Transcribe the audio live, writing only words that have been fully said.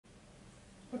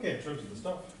Okay, in terms of the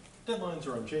stuff, deadlines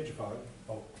are unchangified.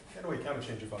 Well, in a way, kind of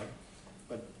changified,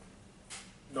 but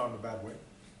not in a bad way.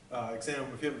 If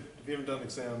you haven't done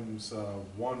exams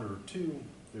 1 or 2,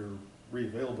 they're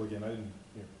re-available again. I didn't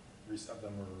reset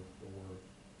them or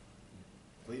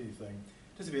delete anything.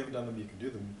 Just if you haven't done them, you can do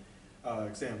them.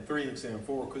 Exam 3, exam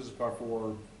 4, quizzes part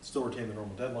 4 still retain the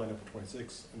normal deadline up to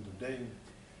 26, end of day.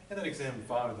 And then exam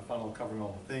 5, the final covering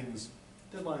all the things.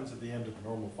 Deadlines at the end of the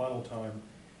normal final time.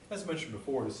 As I mentioned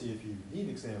before, to see if you need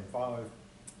exam 5,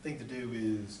 the thing to do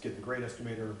is get the grade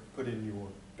estimator, put in your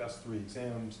best 3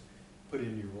 exams, put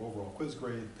in your overall quiz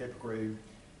grade, paper grade,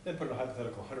 then put in a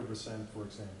hypothetical 100% for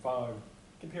exam 5,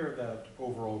 compare that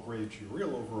overall grade to your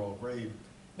real overall grade,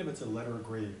 and if it's a letter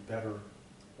grade better,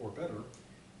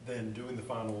 then doing the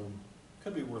final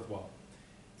could be worthwhile.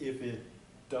 If it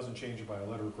doesn't change it by a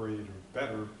letter grade or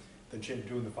better, then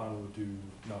doing the final would do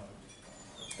nothing.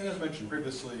 And as mentioned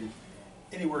previously,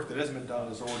 any work that hasn't been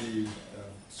done is already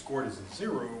scored as a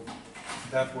 0.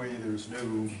 That way there's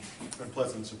no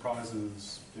unpleasant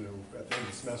surprises, at the end of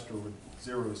the semester with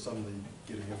 0 suddenly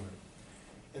getting in there.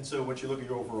 And so once you look at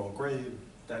your overall grade,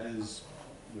 that is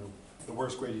the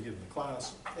worst grade you get in the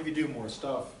class. If you do more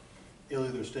stuff, it'll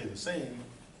either stay the same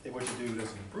if what you do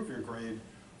doesn't improve your grade,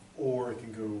 or it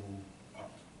can go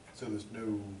up. So there's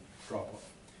no drop off.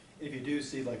 If you do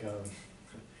see like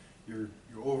your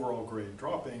overall grade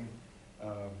dropping,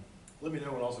 let me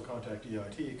know and also contact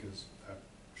EIT because that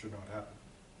should not happen.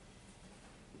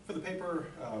 For the paper,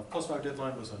 +5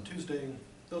 deadline was on Tuesday.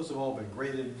 Those have all been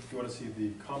graded. If you want to see the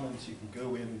comments, you can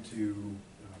go into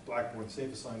Blackboard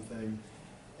Safe Assign thing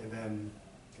and then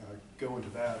go into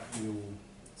that. You'll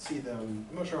see them.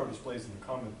 I'm not sure how it displays in the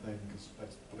comment thing because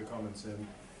that's put the comments in,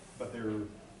 but they're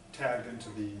tagged into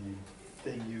the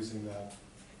thing using that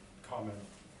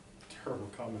terrible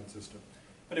comment system.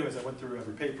 But anyways, I went through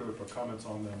every paper, put comments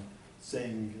on them,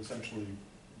 saying essentially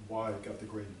why it got the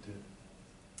grade it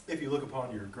did. If you look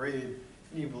upon your grade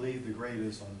and you believe the grade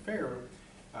is unfair,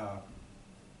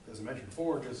 as I mentioned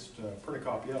before, just print a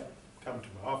copy up, come to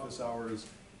my office hours,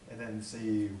 and then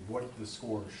say what the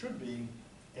score should be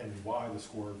and why the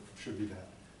score should be that.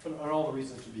 But on all the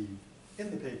reasons to be in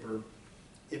the paper,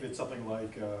 if it's something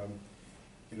like, I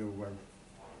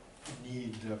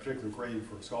need a particular grade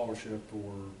for a scholarship,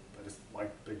 or I just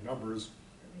like big numbers,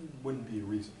 wouldn't be a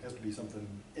reason. It has to be something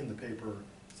in the paper,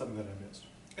 something that I missed.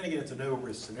 And again, it's a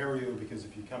no-risk scenario because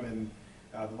if you come in,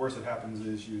 the worst that happens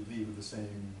is you leave with the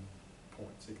same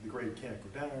points. The grade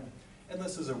can't go down,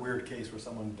 unless there's a weird case where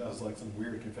someone does like some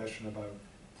weird confession about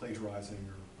plagiarizing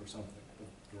or something.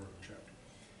 The door checked.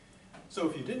 So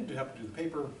if you didn't have to do the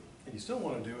paper and you still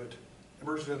want to do it,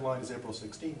 emergency deadline is April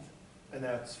 16th, and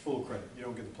that's full credit. You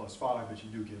don't get the +5, but you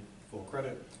do get full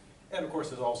credit. And of course,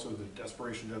 there's also the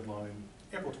desperation deadline,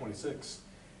 April 26th,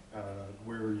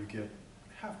 where you get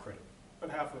half credit. But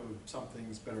half of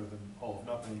something's better than all of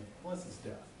nothing, unless it's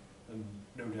death. And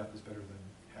no death is better than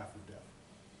half of death.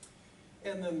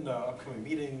 And then upcoming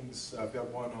meetings, I've got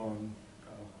one on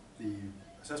the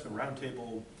assessment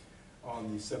roundtable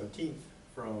on the 17th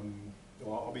from,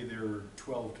 I'll be there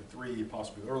 12 to 3,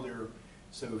 possibly earlier.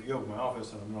 So if you go to my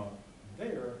office and I'm not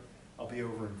there, I'll be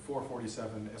over in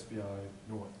 447 SBI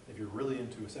North. If you're really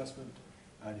into assessment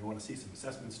and you want to see some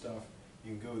assessment stuff,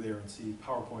 you can go there and see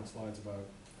PowerPoint slides about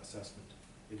assessment.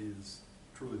 It is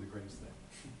truly the greatest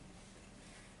thing.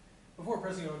 Before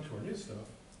pressing on to our new stuff,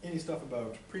 any stuff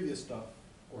about previous stuff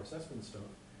or assessment stuff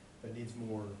that needs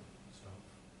more stuff.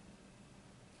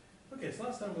 Okay, so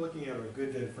last time we're looking at our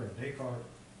good dead friend Descartes,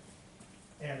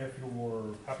 and if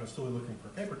you're happen to still be looking for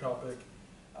a paper topic,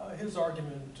 his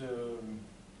argument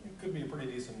it could be a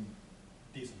pretty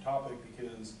decent topic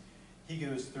because he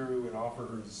goes through and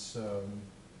offers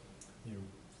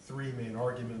 3 main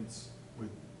arguments, with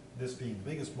this being the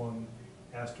biggest one,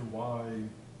 as to why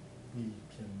we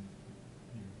can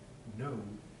know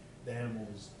the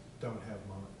animals don't have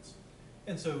minds.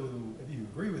 And so if you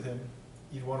agree with him,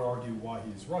 you'd want to argue why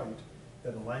he's right,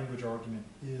 that a language argument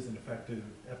is an effective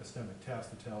epistemic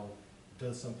test to tell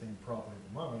does something properly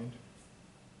in the mind.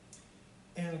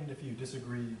 And if you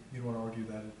disagree, you'd want to argue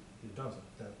that it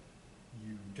doesn't, that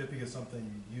just because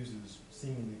something uses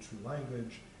seemingly true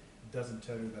language doesn't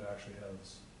tell you that it actually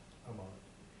has a mind.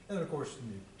 And then of course in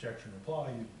the objection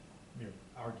reply, you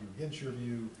argue against your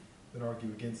view, then argue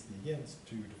against the against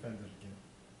to defend it again.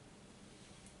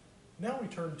 Now we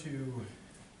turn to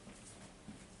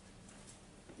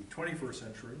the 21st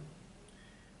century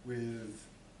with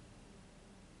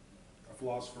a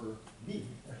philosopher, me,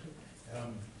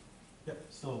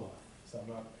 still alive, so I'm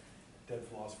not a dead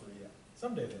philosopher yet.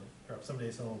 Someday though, perhaps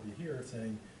someday someone will be here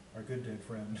saying, our good dead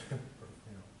friend,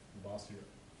 LaBossiere.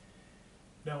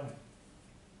 Now,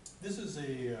 this is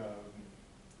a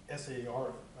essay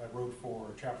art I wrote for,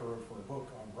 a chapter I wrote for a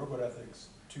book on Robot Ethics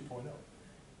 2.0,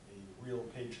 a real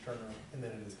page turner, and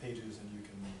then it has pages and you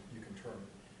can turn it.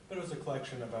 But it was a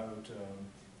collection about,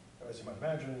 as you might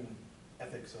imagine,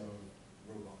 ethics of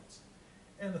robots.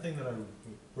 And the thing that I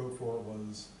wrote for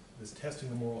was this testing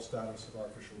the moral status of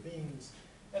artificial beings,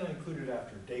 and I included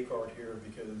after Descartes here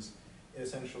because it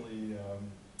essentially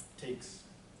takes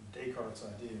Descartes'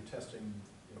 idea of testing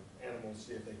animals to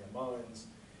see if they got minds,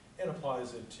 and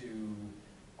applies it to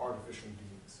artificial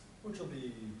beings, which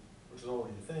is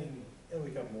already a thing, and we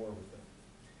become more with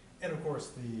it. And of course,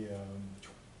 the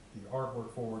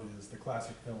artwork for it is the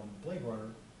classic film Blade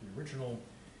Runner, the original,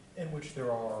 in which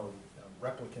there are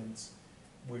replicants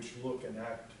which look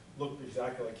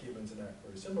exactly like humans and act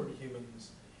very similar to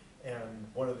humans. And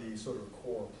one of the sort of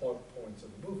core plot points of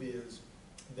the movie is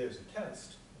there's a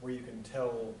test where you can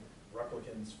tell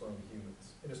replicants from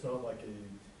humans. And it's not like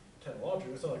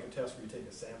it's not like a test where you take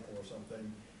a sample or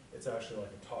something. It's actually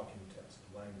like a talking test,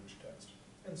 a language test.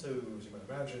 And so, as you might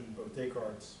imagine, both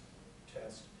Descartes'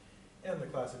 test and the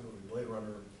classic movie Blade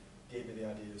Runner gave me the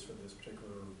ideas for this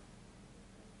particular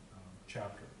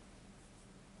chapter.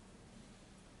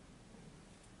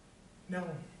 Now,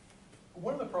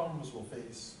 one of the problems we'll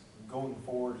face going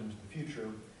forward into the future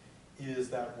is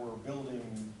that we're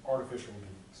building artificial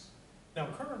beings. Now,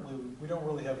 currently, we don't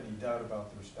really have any doubt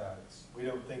about their status. We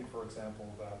don't think, for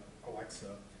example, that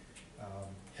Alexa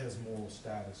has moral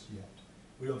status yet.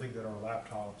 We don't think that our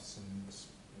laptops and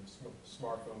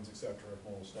smartphones, etc., have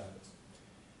moral status.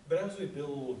 But as we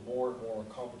build more and more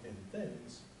complicated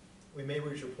things, we may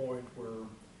reach a point where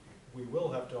we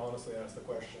will have to honestly ask the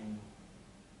question,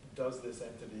 does this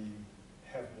entity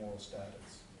have moral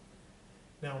status?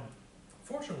 Now,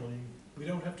 fortunately, we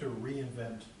don't have to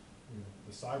reinvent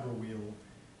the cyber wheel,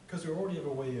 because we already have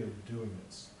a way of doing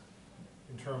this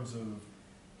in terms of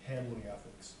handling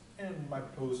ethics. And my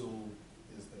proposal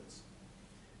is this.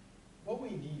 What we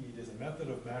need is a method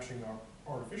of matching our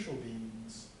artificial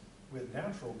beings with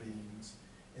natural beings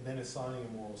and then assigning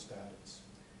a moral status.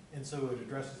 And so it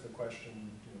addresses the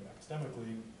question,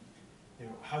 epistemically,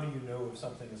 how do you know if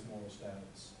something is moral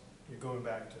status? Going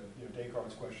back to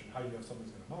Descartes' question, how do you know if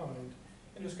something's got a mind?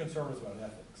 And his concern is about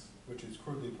ethics, which is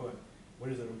crudely put,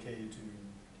 when is it okay to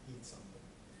eat something?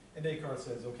 And Descartes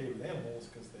says okay with animals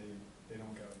because they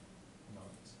don't got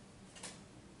minds.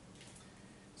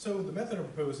 So the method I'm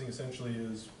proposing essentially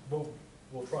is, what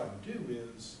we'll try to do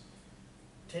is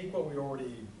take what we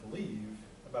already believe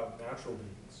about natural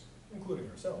beings, including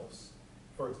ourselves,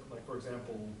 for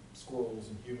example, squirrels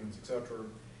and humans, etc.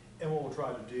 And what we'll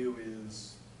try to do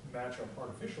is match up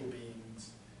artificial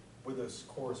beings with this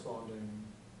corresponding,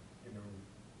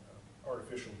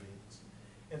 artificial beings.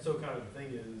 And so kind of the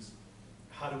thing is,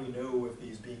 how do we know if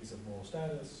these beings have moral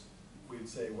status? We'd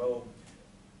say, well,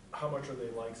 how much are they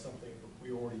like something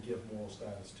we already give moral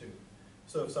status to?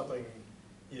 So if something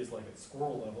is like at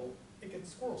squirrel level, it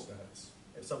gets squirrel status.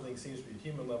 If something seems to be at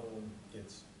human level, it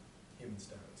gets human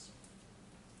status.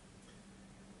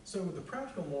 So the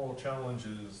practical moral challenge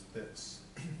is this: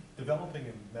 developing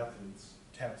methods,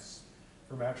 tests,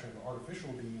 for matching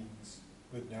artificial beings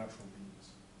with natural beings.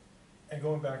 And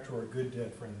going back to our good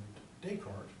dead friend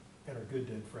Descartes and our good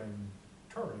dead friend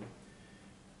Turing,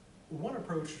 one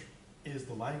approach is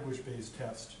the language-based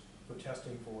test for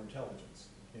testing for intelligence.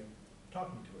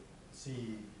 Talking to it,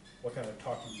 see what kind of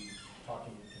talking it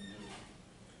can do.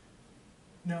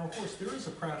 Now, of course, there is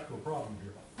a practical problem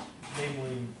here.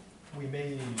 Namely, we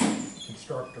may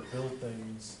construct or build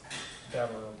things that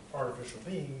are artificial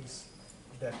beings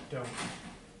that don't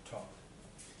talk.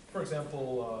 For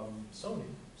example, Sony,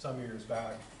 some years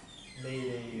back,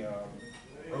 made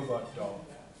a robot dog,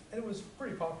 and it was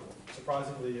pretty popular.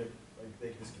 Surprisingly,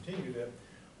 they discontinued it,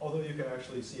 although you can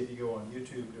actually see, if you go on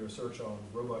YouTube, do a search on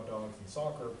robot dogs and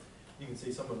soccer, you can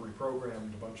see someone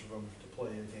reprogrammed a bunch of them to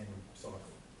play a game of soccer.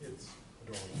 It's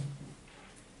adorable.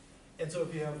 And so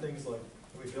if you have things like,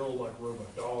 we build like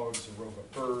robot dogs or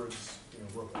robot birds,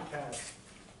 robot cats,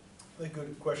 the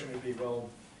good question would be, well,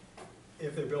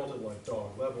 if they're built at like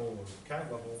dog level or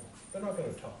cat level, they're not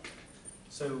going to talk.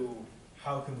 So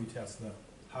how can we test them?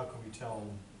 How can we tell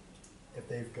if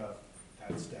they've got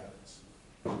that status?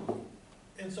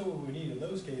 And so what we need in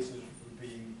those cases would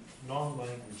be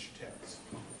non-language tests.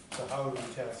 So how do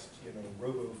we test,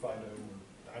 RoboFido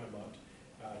or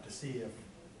Dynamite to see if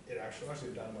it actually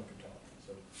Dynamite can talk.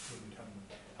 So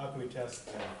how can we test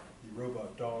the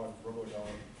robot dog,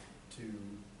 RoboDog, to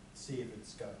see if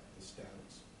it's got the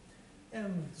status?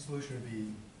 And the solution would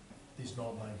be these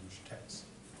non-language tests.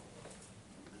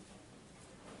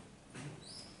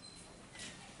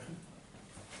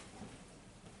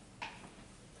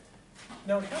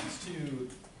 Now, when it comes to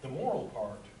the moral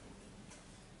part,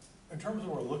 in terms of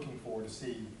what we're looking for to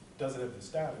see, does it have the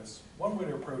status, one way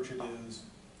to approach it is,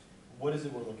 what is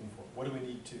it we're looking for? What do we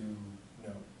need to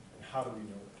know? And how do we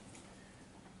know it?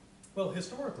 Well,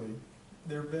 historically,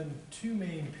 there have been two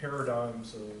main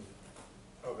paradigms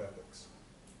of ethics.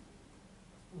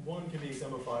 One can be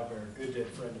exemplified by our good dead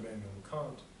friend Immanuel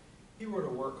Kant. He wrote a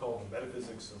work called The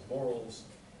Metaphysics of Morals,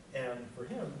 and for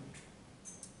him,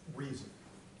 reason.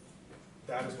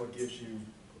 That is what gives you,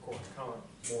 according to Kant,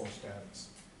 moral status.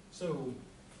 So,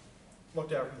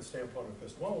 looked at from the standpoint of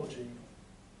epistemology,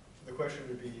 the question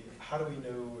would be, how do we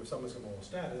know if someone's got moral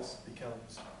status?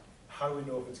 Becomes, how do we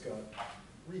know if it's got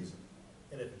reason?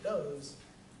 And if it does,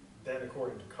 then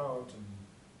according to Kant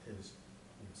and his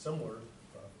similar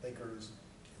thinkers,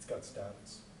 it's got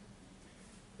status.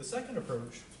 The second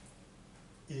approach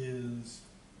is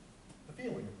the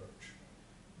feeling approach.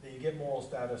 That you get moral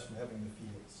status from having the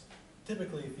feels.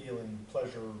 Typically feeling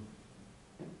pleasure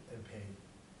and pain.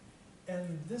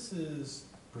 And this is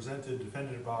presented,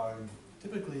 defended by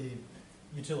typically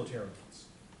utilitarians.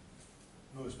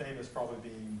 Most famous probably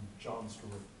being John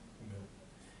Stuart Mill.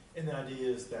 And the idea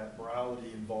is that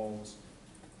morality involves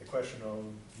the question of,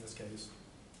 in this case,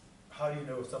 how do you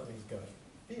know if something's got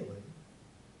feeling?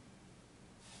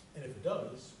 And if it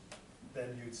does,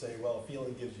 then you'd say, well, a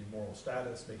feeling gives you moral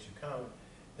status, makes you count.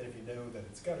 Then if you know that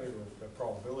it's got it, or a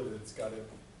probability that it's got it,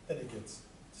 then it gets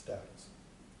status.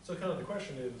 So kind of the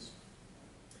question is,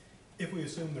 if we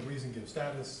assume the reason gives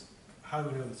status, how do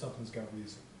we know that something's got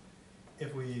reason?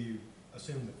 If we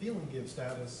assume the feeling gives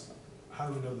status, how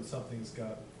do we know that something's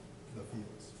got the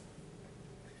feels?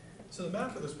 So the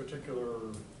map of this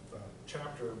particular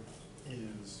chapter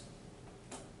is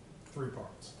three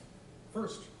parts.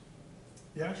 First,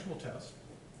 the actual test,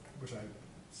 which I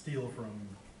steal from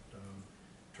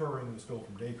Turing and stole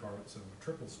from Descartes, so a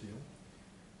triple steal.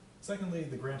 Secondly,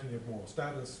 the granting of moral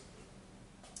status.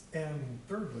 And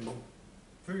thirdly,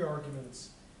 three arguments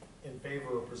in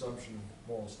favor of presumption of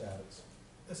moral status.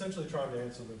 Essentially trying to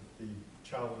answer the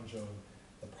challenge of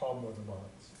the problem of the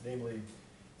minds. Namely,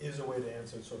 is there a way to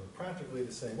answer it sort of practically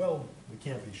to say, well, we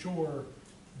can't be sure,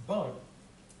 but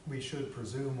we should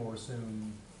presume or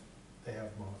assume they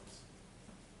have minds.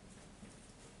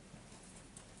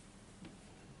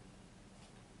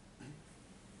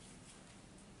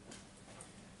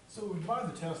 So we divide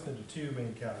the test into two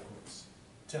main categories.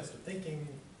 Test of thinking,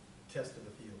 test of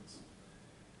the fields.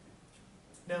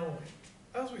 Now,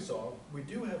 as we saw, we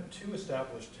do have two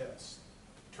established tests.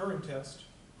 Turing test,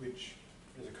 which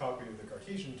is a copy of the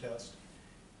Cartesian test.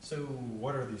 So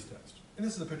what are these tests? And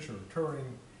this is a picture of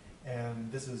Turing, and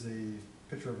this is a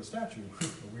picture of a statue,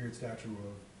 a weird statue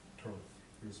of Turing.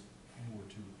 There's more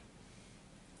to it.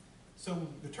 So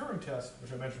the Turing test,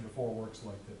 which I mentioned before, works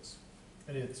like this.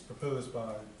 And it's proposed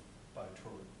by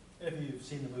Turing. And if you've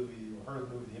seen the movie or heard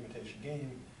the movie The Imitation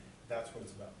Game, that's what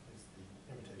it's about, is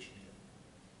the imitation game.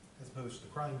 As opposed to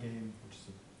the crime game, which is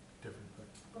a different thing,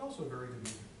 but also a very good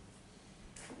movie.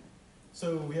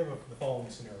 So we have the following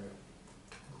scenario.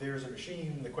 There's a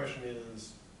machine, the question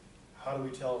is, how do we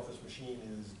tell if this machine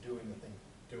is doing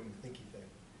the thinky thing?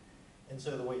 And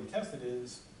so the way you test it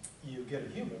is, you get a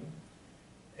human,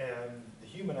 and the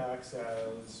human acts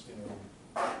as,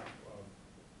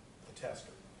 the tester.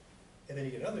 And then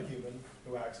you get another human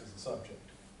who acts as the subject.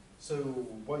 So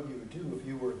what you would do if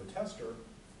you were the tester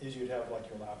is you'd have like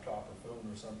your laptop or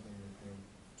phone or something,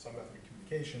 some method of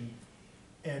communication,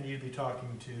 and you'd be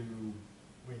talking to,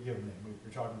 you're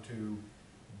talking to,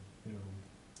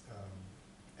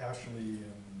 Ashley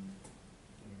and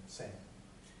Sam.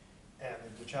 And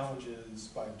the challenge is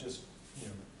by just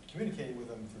communicating with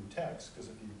them through text, because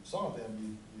if you saw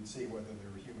them, you'd see whether they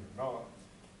were human or not.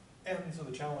 And so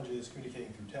the challenge is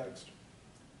communicating through text.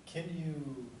 Can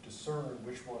you discern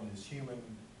which one is human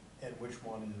and which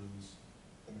one is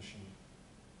the machine?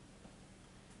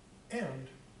 And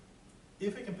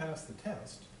if it can pass the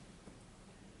test,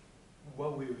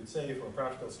 what we would say from a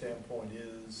practical standpoint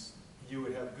is you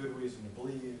would have good reason to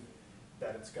believe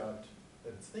that it's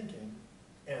thinking,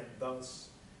 and thus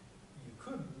you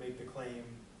could make the claim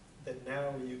that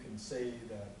now you can say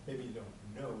that maybe you don't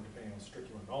know, depending on how strict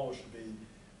your knowledge should be,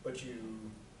 but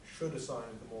you should assign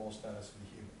it the moral status of the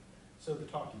human. So the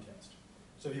talkie test.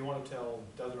 So if you want to tell,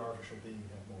 does an artificial being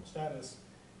have moral status,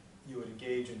 you would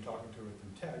engage in talking to it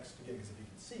through text, again, because if you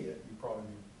could see it, you'd probably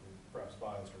be perhaps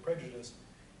biased or prejudiced.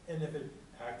 And if it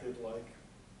acted like,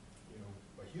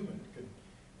 a human, could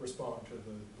respond to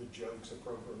the jokes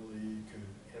appropriately, could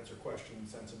answer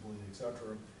questions sensibly,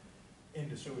 etc.,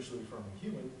 indistinguishably from a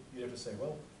human, you'd have to say,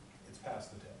 well, it's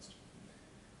passed the test.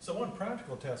 So one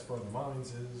practical test for other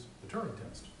minds is the Turing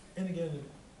test. And again, it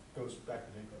goes back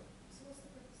to Negro. So what's the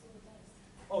purpose of the test?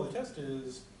 Oh, the test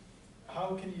is,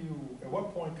 how can you, at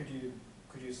what point could you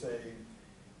say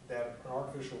that an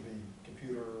artificial being,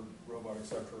 computer, robot,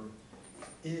 etc.,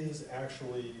 is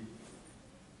actually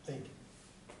thinking,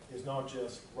 is not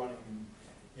just running,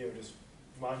 just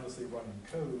mindlessly running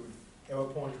code. At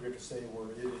what point do we have to say where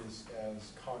it is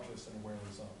as conscious and aware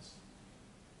as us?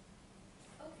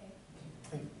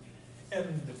 Okay.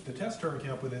 And the test term we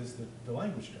came up with is the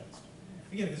language test.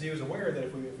 Again, because he was aware that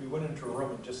if we went into a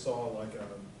room and just saw like a,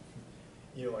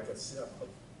 like a C. You know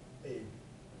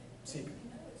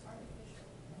it's artificial.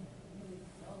 You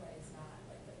know that it's not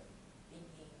like a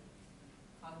thinking,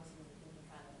 cognitively thinking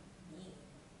kind of being.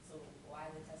 So why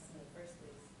the test in the first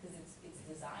place? Because it's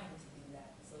designed to do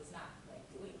that. So it's not like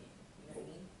doing it. You know what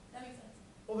I mean? That makes sense.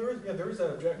 Well, there is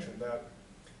that objection that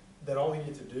all you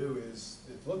need to do is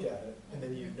look at it, and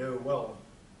then you know, well,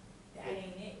 That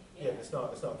ain't it. yeah, it's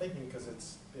not thinking because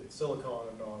it's silicon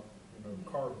and not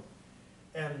carbon.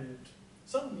 And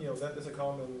some that's a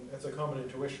common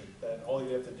intuition that all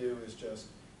you have to do is just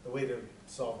the way to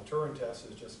solve the Turing test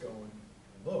is just go and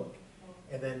look,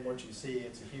 and then once you see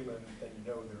it's a human, then you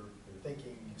know they're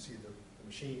thinking. You see the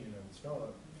machine, you know it's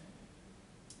not.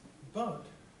 But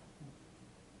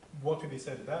what can be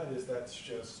said to that is that's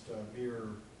just mere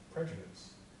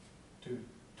prejudice to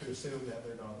assume that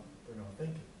they're not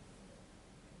thinking.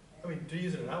 I mean, to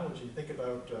use an analogy, think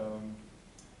about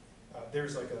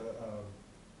there's like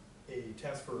a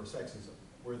test for sexism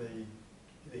where they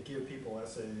give people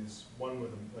essays, one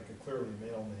with like a clearly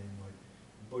male name, like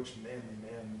Butch Manly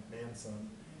Manson,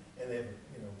 and they have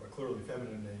a clearly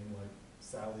feminine name like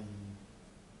Sally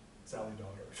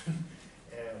Daughter,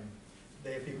 and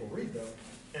they have people read them,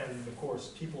 and of course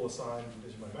people assign,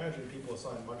 as you might imagine, people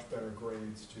assign much better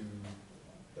grades to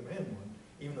the man one,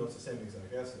 even though it's the same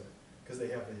exact essay, because they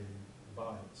have a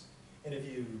bias. And if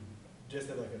you just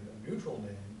had like a neutral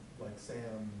name, like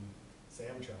Sam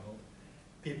Child,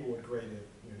 people would grade it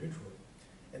neutrally.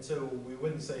 And so we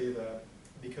wouldn't say that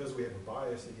because we have a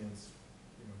bias against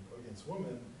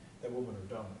women, that women are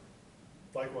dumb.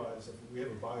 Likewise, if we have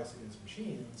a bias against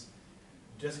machines,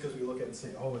 just because we look at it and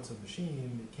say, oh, it's a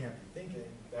machine, it can't be thinking,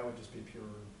 that would just be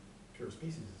pure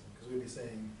speciesism, because we'd be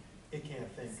saying it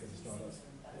can't think because it's not us.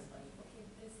 That's funny. Okay,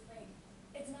 it's like,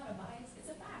 it's not a bias, it's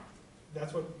a fact.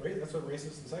 That's what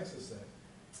racists and sexists say.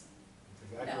 That's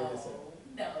exactly what they say.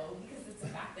 No, because it's a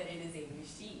fact that it is a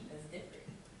machine. That's different.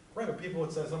 Right, but people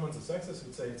would say, someone's a sexist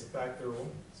would say it's a fact they're a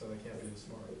woman, so they can't be as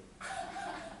smart.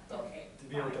 Okay.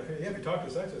 If you talk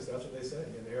to sexists, that's what they say,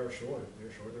 and they are sure.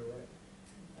 They're sure they're right.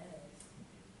 Yes.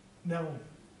 Now,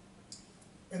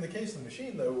 in the case of the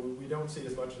machine, though, we don't see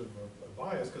as much of a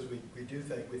bias because we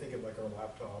think of like our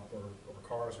laptop or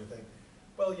cars. We think,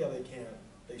 well, yeah,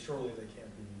 surely they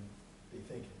can't be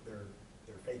thinking. They're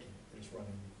faking. They're just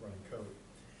running code.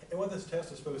 And what this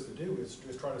test is supposed to do is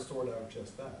try to sort out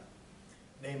just that.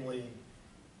 Namely,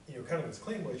 kind of its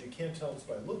claim was you can't tell just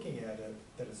by looking at it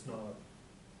that it's not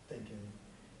thinking.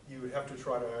 You would have to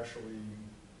try to actually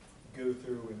go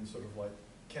through and sort of like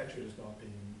catch it as not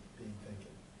being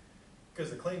thinking.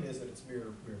 Because the claim is that it's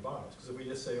mere bias. Because if we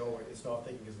just say, oh, it's not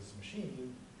thinking because it's a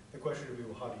machine, the question would be,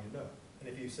 well, how do you know? And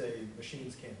if you say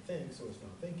machines can't think, so it's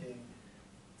not thinking,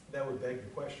 that would beg the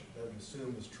question. That would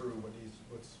assume is true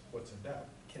what's in doubt.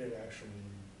 Can it actually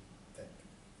think?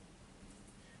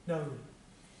 Now,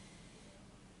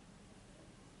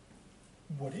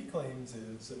 what he claims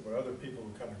is, and what other people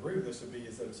who kind of agree with this would be,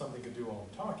 is that if something could do all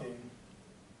the talking,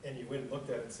 and you went and looked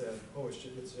at it and said, oh, it's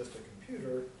just a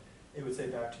computer, it would say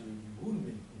back to you, you wouldn't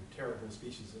be, you terrible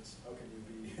speciesist. How can you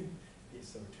be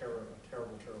so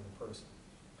terrible person?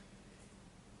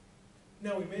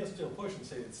 Now, we may still push and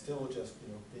say it's still just,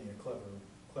 being a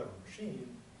clever machine,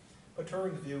 but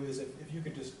Turing's view is if you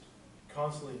could just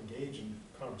constantly engage in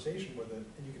conversation with it,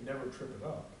 and you could never trip it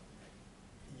up,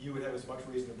 you would have as much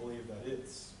reason to believe that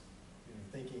it's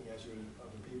thinking as you would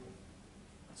other people.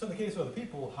 So in the case of other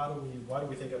people, why do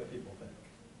we think other people think?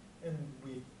 And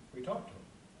we talk to them.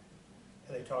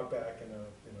 And they talk back in a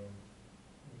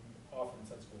often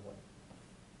sensible way.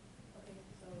 Okay,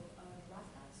 so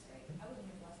last house, right? I wasn't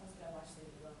here for last house, but I watched it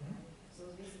as well. So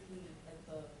it was basically like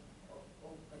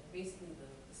basically the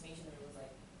summation of it was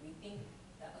like, we think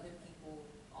that other people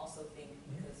also think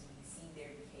because we see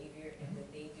their behavior and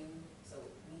what they do, so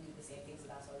we do the same things, so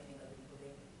that's why we think other people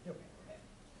think. Yep. Okay.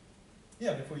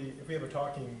 Yeah, and if we have a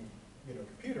talking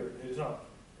computer, it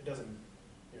doesn't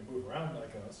move around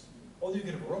like us. Although you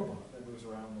can have a robot that moves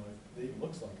around that even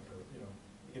looks like a person.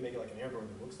 You can make it like an android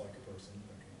that looks like a person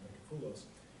that can fool us.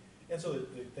 And so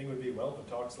the thing would be, well, if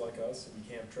it talks like us and we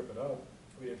can't trip it up,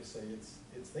 we'd have to say it's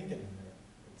thinking in there.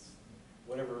 It's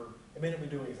whatever, it may not be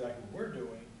doing exactly what we're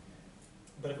doing,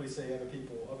 but if we say other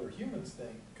people, other humans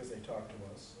think because they talk to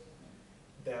us,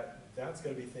 that's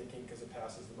going to be thinking because it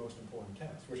passes the most important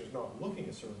test, which is not looking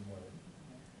a certain way.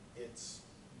 It's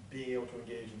being able to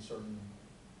engage in certain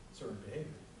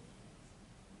behavior.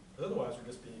 But otherwise, we're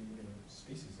just being,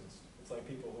 speciesist. It's like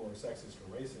people who are sexist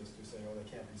or racist who say, oh, they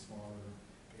can't be smarter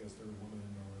because they're women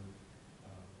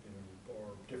or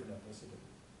different ethnicity.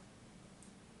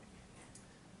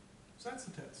 So that's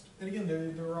the test. And again,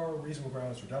 there are reasonable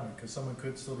grounds for doubting, because someone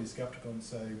could still be skeptical and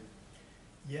say,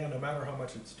 yeah, no matter how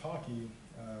much it's talky,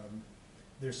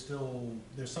 there's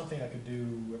something I could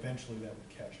do eventually that would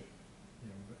catch it.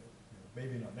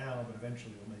 Maybe not now, but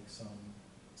eventually it'll make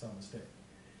some mistake.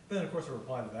 But then, of course, the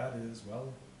reply to that is,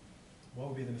 well, what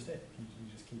would be the mistake? You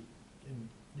just keep,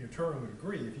 Turing would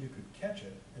agree, if you could catch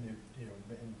it and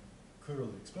and clearly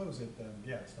expose it, then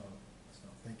yeah, it's not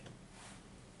thinking.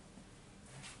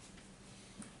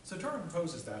 So Turing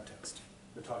proposes that test,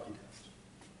 the talkie test.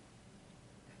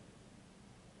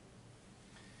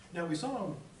 Now we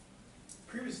saw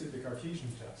previously the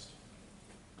Cartesian test.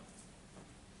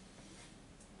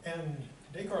 And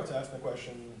Descartes asked the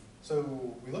question,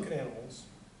 so we look at animals,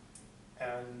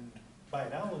 and by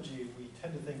analogy, we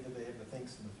tend to think that they have the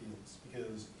thinks and the feels,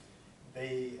 because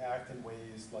they act in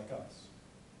ways like us.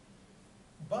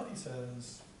 But he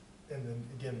says, and then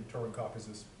again, Turing copies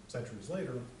this centuries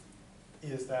later,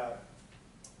 is that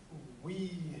I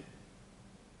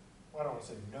don't want to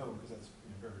say no, because that's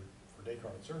very, for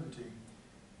Descartes, certainty.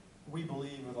 We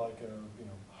believe with like a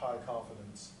high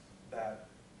confidence that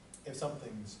if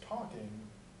something's talking,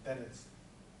 then it's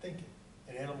thinking.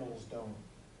 And animals don't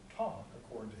talk,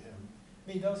 according to him. I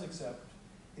mean, he does accept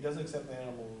that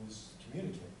animals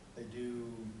communicate. They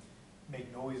do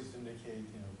make noises to indicate,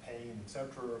 pain,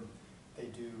 etc. They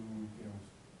do,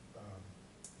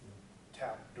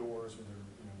 tap doors with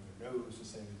their nose to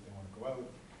say that they want to go out.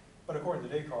 But according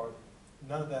to Descartes,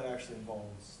 none of that actually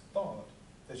involves thought.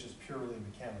 That's just purely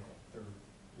mechanical. They're,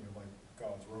 like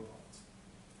God's robots.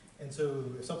 And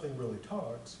so if something really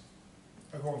talks,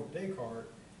 according to Descartes,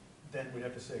 then we'd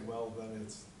have to say, well, then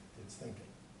it's thinking.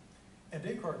 And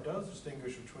Descartes does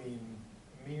distinguish between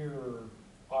mere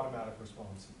automatic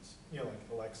responses, like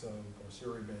Alexa or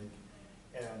Siri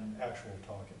make, and actual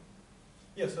talking.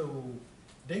 Yeah, so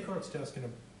Descartes' test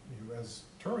can, as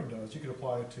Turing does, you could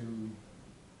apply it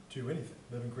to anything,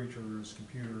 living creatures,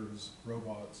 computers,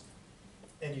 robots,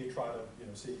 and you try to,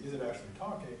 see, is it actually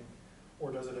talking,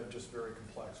 or does it have just very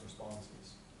complex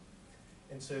responses?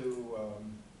 And so,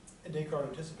 and Descartes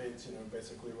anticipates,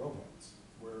 basically robots,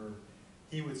 where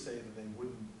he would say that they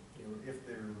wouldn't, if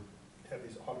they have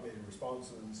these automated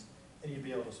responses, and you'd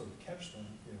be able to sort of catch them,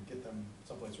 get them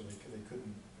someplace where they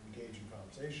couldn't engage in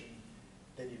conversation,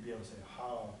 then you'd be able to say,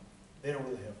 they don't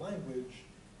really have language,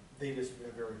 they just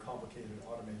have very complicated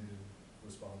automated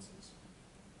responses.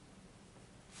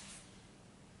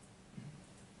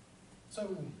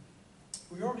 So,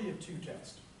 we already have two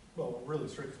tests. Well, really,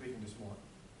 strictly speaking, just one,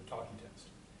 the talkie test.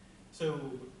 So,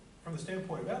 from the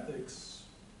standpoint of ethics,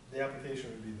 the application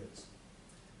would be this.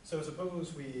 So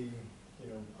suppose we,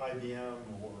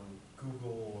 IBM or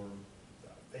Google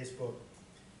or Facebook,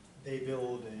 they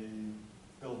build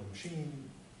a machine,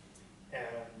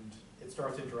 and it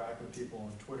starts interacting with people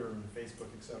on Twitter and Facebook,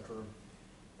 etc.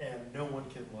 And no one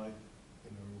can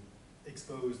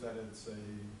expose that it's a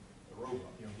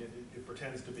robot. It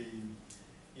pretends to be.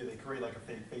 They create like a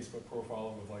fake Facebook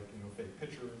profile with fake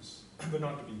pictures, but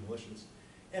not to be malicious.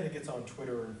 And it gets on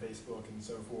Twitter and Facebook and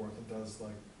so forth, and does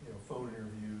phone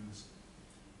interviews,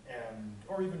 and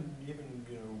or even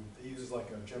it uses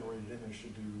like a generated image to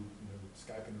do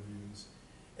Skype interviews,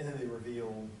 and then they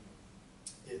reveal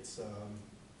it's a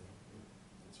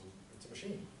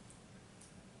machine.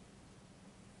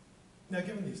 Now,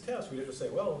 given these tests, we have to say,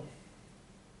 well,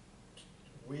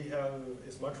 we have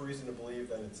as much reason to believe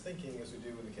that it's thinking as we do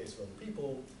in the case of other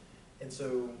people, and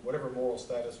so whatever moral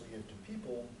status we give to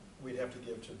people, we'd have to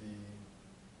give to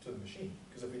the machine.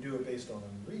 Because if we do it based on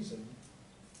reason,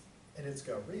 and it's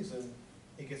got reason,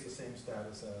 it gets the same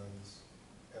status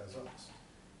as us.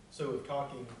 So if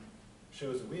talking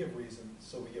shows that we have reason,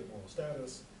 so we get moral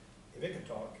status. If it can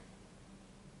talk,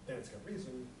 then it's got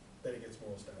reason, then it gets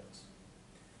moral status.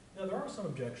 Now there are some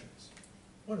objections.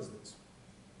 What is this?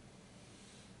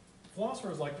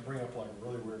 Philosophers like to bring up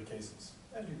really weird cases,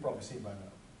 as you've probably seen by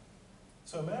now.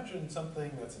 So imagine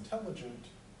something that's intelligent,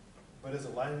 but is a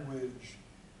language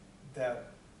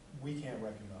that we can't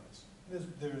recognize.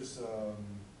 There's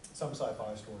some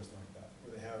sci-fi stories like that,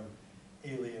 where they have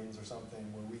aliens or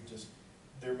something where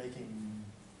they're making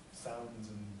sounds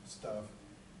and stuff,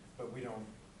 but we don't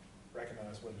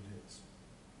recognize what it is.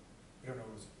 we don't know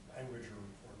if it's language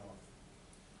or not.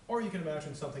 Or you can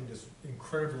imagine something just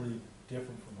incredibly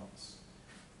different from us.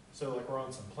 So like we're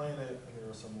on some planet and there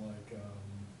are some like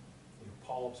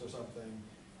polyps or something,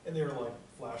 and they're like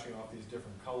flashing off these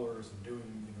different colors and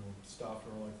doing stuff,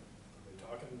 and we're like, are they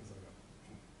talking? It's like,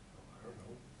 I don't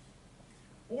know.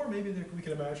 Or maybe we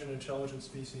can imagine an intelligent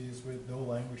species with no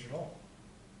language at all.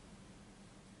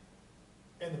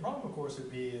 And the problem, of course,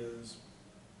 would be is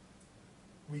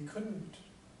we couldn't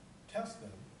test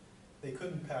them. They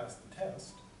couldn't pass the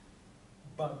test,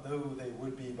 but though they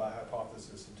would be by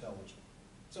hypothesis intelligent.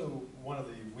 So one of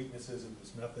the weaknesses of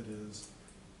this method is,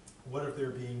 what if there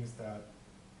are beings that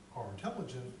are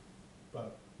intelligent,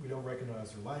 but we don't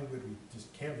recognize their language, we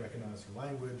just can't recognize their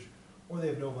language, or they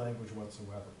have no language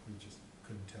whatsoever, we just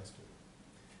couldn't test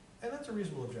it. And that's a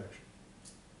reasonable objection.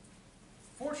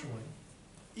 Fortunately,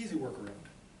 easy workaround.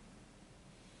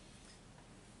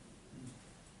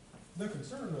 The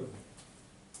concern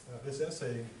of this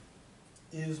essay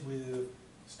is with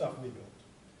stuff we built.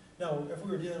 Now, if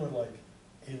we were dealing with like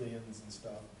aliens and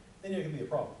stuff, then it could be a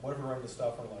problem. What if we run into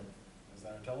stuff and we're like, is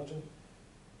that intelligent?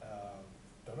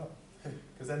 Don't know.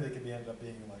 Because then they could end up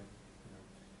being like,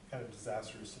 kind of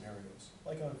disastrous scenarios.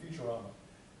 Like on Futurama,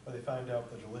 where they find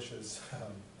out the delicious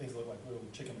things that look like little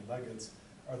chicken nuggets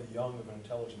are the young of an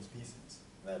intelligent species.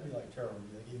 And that'd be like terrible.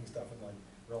 You'd be like eating stuff and like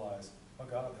realize, oh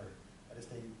God, I just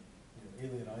ate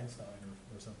alien Einstein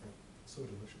or something. So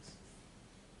delicious.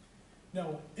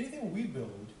 Now, anything we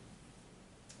build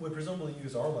would presumably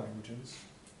use our languages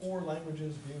or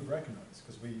languages we would recognize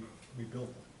because we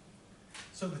built them.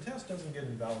 So the test doesn't get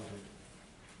invalidated.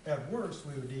 At worst,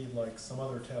 we would need like some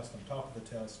other test on top of the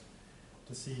test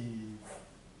to see,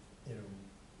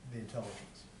 the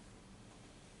intelligence.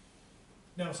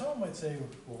 Now, someone might say,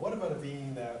 well, what about a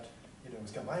being that,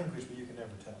 has got language but you can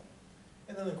never tell?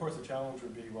 And then, of course, the challenge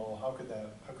would be, well, how could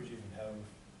you even have,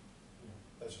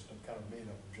 that's just a kind of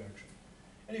made-up objection.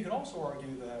 And you could also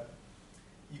argue that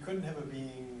you couldn't have a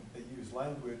being that used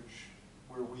language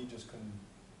where we just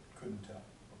couldn't tell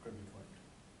or couldn't be claimed.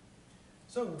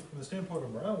 So, from the standpoint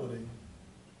of morality,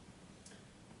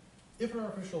 if an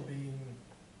artificial being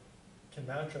can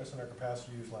match us in our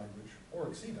capacity to use language or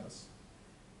exceed us,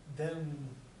 then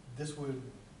this would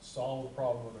solve the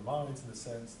problem of their minds in the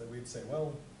sense that we'd say,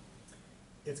 well,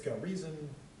 it's got reason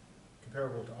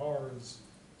comparable to ours,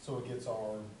 so it gets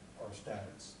our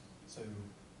status. So,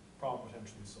 problem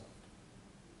potentially solved.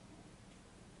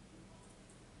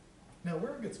 Now,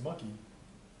 where it gets mucky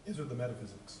is with the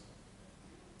metaphysics.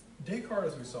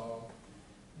 Descartes, as we saw,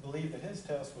 believed that his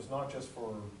test was not just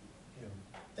for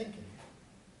thinking.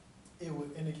 It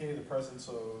would indicate the presence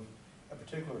of a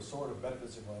particular sort of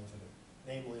metaphysical entity,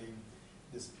 namely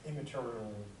this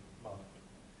immaterial mind.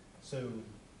 So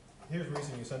his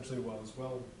reasoning essentially was,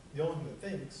 well, the only thing that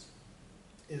thinks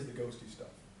is the ghosty stuff.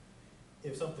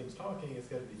 If something's talking, it's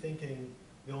got to be thinking.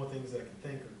 The only things that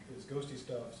can think is ghosty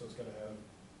stuff, so it's got to have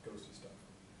ghosty stuff.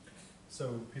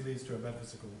 So he leads to a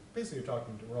metaphysical, basically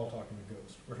we're all talking to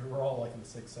ghosts. We're all like in the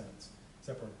sixth sense,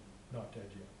 except we're not dead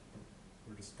yet.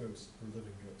 We're just ghosts, we're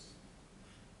living ghosts.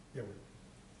 Yeah,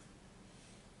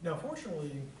 now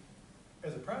fortunately,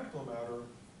 as a practical matter,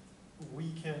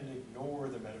 we can ignore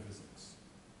the metaphysics.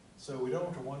 So we don't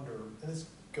have to wonder, and this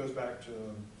goes back to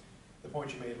the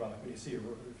point you made about like when if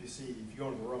you go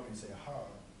into the room and you say, aha,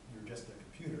 you're just a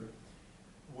computer,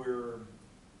 where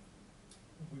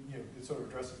it sort of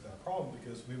addresses that problem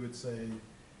because we would say,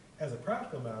 as a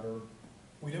practical matter,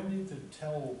 we don't need to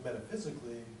tell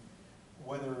metaphysically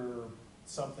whether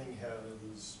something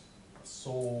has a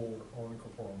soul or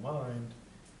incorporeal mind,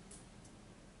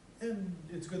 and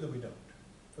it's good that we don't,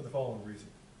 for the following reason.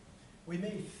 We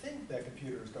may think that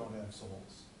computers don't have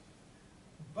souls,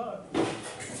 but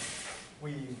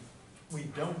we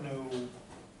don't know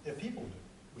if people do.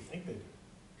 We think they do.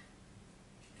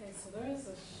 Okay, so there is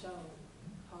a show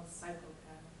called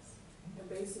Psychopaths, and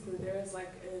basically there is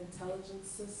like an intelligence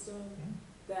system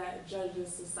that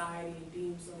judges society and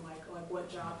deems them like what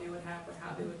job they would have or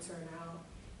how they would turn out.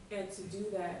 And to do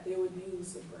that, they would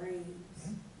use the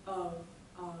brains of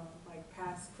like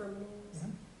past criminals.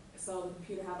 So the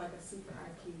computer had like a super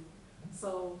IQ.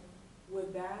 So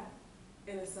would that,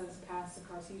 in a sense, pass the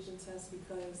Cartesian test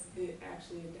because it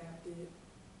actually adapted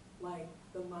like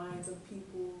the minds of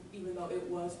people, even though it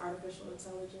was artificial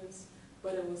intelligence,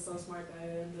 but it was so smart that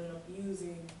it ended up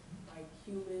using like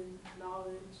human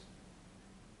knowledge?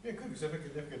 Yeah, it could, because if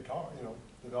it could talk,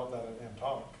 develop that and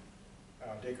talk,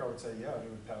 Descartes would say, yeah, it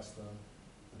would pass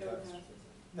the test.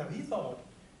 Now, he thought,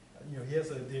 he has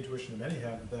the intuition that many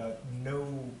have that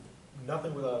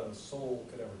nothing without a soul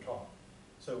could ever talk.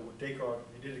 So Descartes,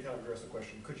 he did kind of address the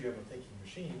question, could you have a thinking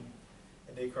machine?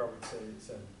 And Descartes would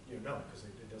said, no, because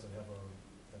it doesn't have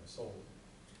a soul.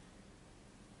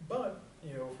 But,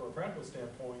 from a practical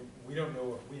standpoint, we don't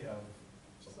know if we have,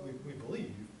 so we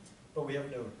believe, but we have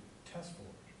no test for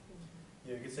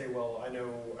it. You could say, well, I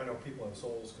know people have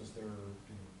souls because they're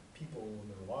people and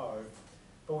they're alive,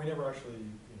 but we never actually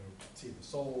see the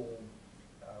soul.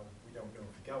 We don't know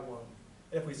if we got one.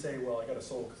 If we say, well, I got a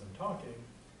soul because I'm talking,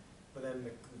 but then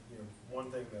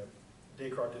one thing that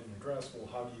Descartes didn't address, well,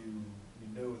 how do you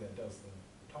know that does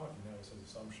the talking? That was his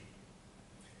assumption.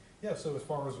 Yeah, so as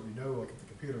far as we know, like if the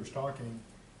computer is talking,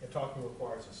 if talking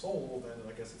requires a soul, then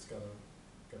I guess it's got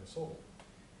a soul.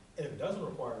 And if it doesn't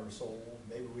require a soul,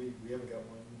 maybe we haven't got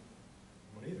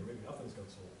one either. Maybe nothing's got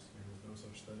souls. Maybe there's no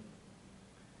such thing.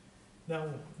 Now,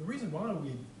 the reason why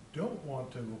we don't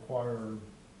want to require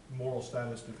moral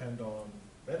status depend on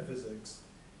metaphysics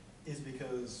is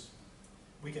because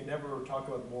we can never talk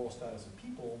about the moral status of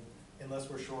people unless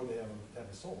we're sure they have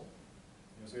a soul.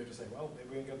 So we have to say, well, maybe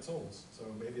we ain't got souls, so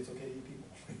maybe it's okay to eat people.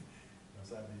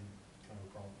 So that'd be kind of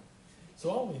a problem. So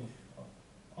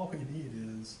all we need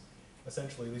is,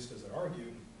 essentially, at least as I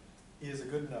argued, is a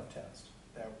good enough test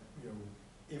that,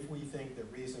 if we think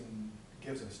that reason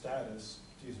gives us status,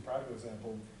 to use a practical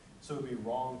example, so it would be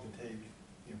wrong to take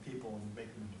people and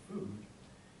make them into food.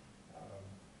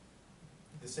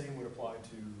 The same would apply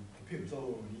to computers, although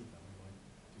we would eat them, we might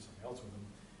do something else with them.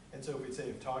 And so if we'd say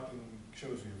if talking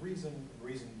shows we have reason, and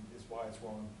reason is why it's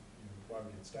wrong, why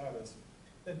we get status,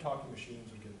 then talking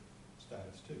machines would get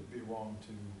status too. It'd be wrong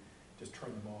to just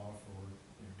turn them off or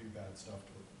do bad stuff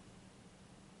to it.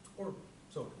 Or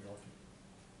so it could be argued.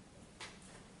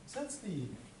 So that's the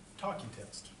talking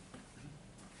test.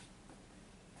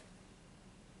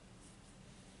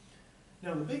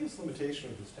 Now, the biggest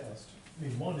limitation of this test,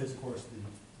 one is, of course,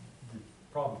 the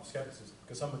problem of skepticism,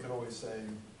 because someone could always say,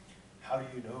 how do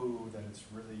you know that it's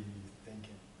really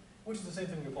thinking? Which is the same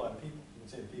thing we apply to people. You can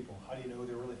say to people, how do you know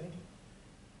they're really thinking?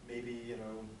 Maybe,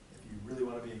 if you really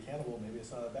want to be a cannibal, maybe it's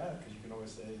not that bad, because you can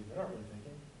always say, they're not really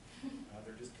thinking.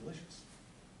 They're just delicious.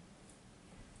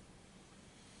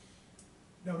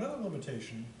 Now, another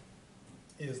limitation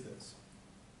is this.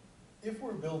 If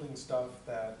we're building stuff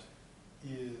that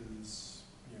is,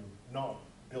 not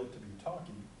built to be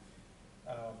talky,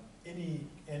 any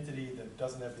entity that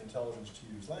doesn't have the intelligence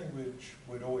to use language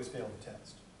would always fail the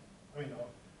test.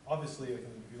 Obviously, if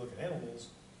you look at animals,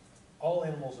 all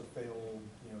animals have failed,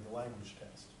 the language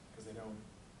test because they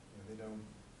don't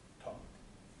talk.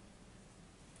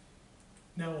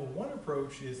 Now, one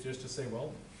approach is just to say,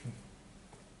 well,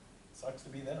 sucks to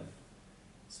be them.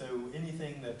 So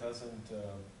anything that doesn't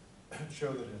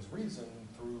show that it has reason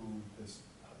through this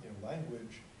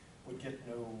language would get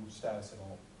no status at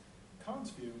all. Kant's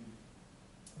view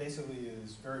basically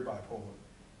is very bipolar.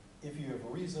 If you have a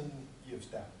reason, you have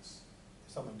status.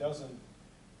 If someone doesn't,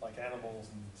 like animals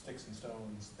and sticks and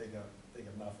stones, they got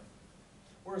nothing.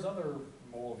 Whereas other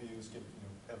moral views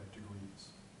have degrees.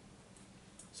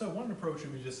 So one approach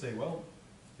would be just say, well,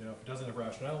 if it doesn't have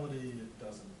rationality, it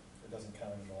doesn't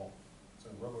count at all. So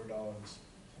rubber dogs,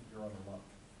 you're on the luck.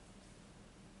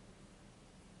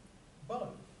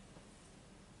 But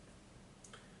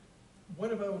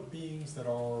what about beings that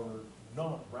are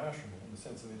not rational in the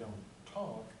sense that they don't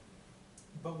talk,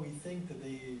 but we think that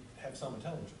they have some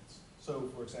intelligence? So,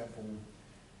 for example,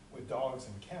 with dogs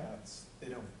and cats, they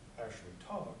don't actually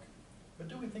talk, but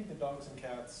do we think that dogs and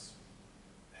cats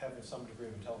have some degree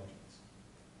of intelligence?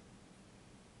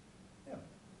 Yeah.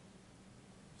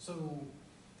 So,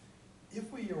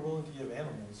 if we are willing to give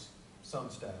animals some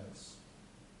status,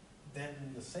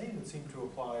 then the same would seem to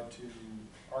apply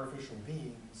to artificial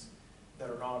beings that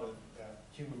are not at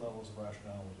human levels of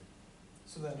rationality.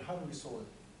 So then how do we sort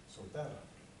that out?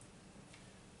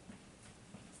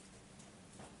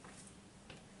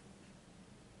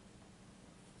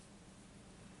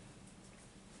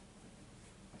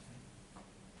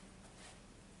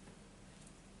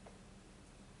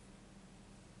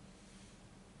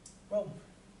 Well,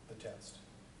 the test.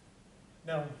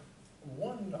 Now,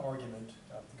 one argument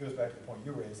goes back to the point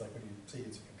you raised, like when you see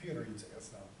it's a computer, you'd say,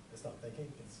 it's not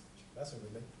thinking, it's messing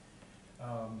with me.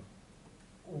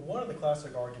 One of the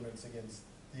classic arguments against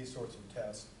these sorts of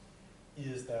tests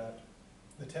is that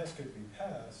the test could be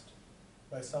passed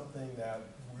by something that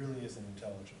really isn't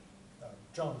intelligent.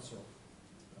 John Searle.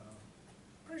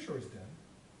 Pretty sure he's dead.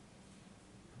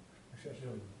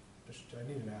 Actually, I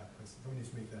need an app. Someone needs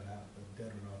to make that app, but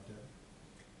dead or not dead.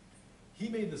 He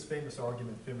made this famous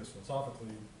argument, famous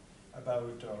philosophically, about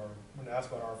when asked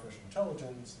about artificial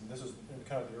intelligence, and this was in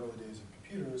kind of the early days of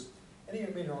computers, and he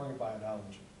made an argument by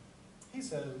analogy. He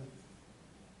said,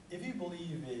 if you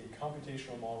believe a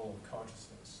computational model of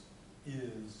consciousness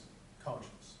is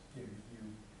conscious.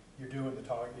 You're doing the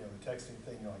talk, the texting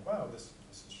thing. You're like, wow, this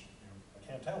is, I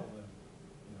can't tell.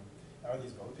 Are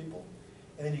these both people?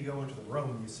 And then you go into the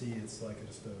room and you see it's like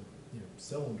just a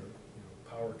cylinder,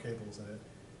 power cables in it.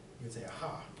 You would say,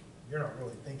 aha, you're not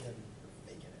really thinking, you're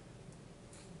faking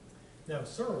it. Now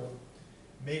Searle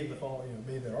made the following,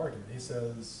 made that argument. He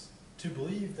says, to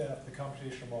believe that the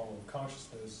computational model of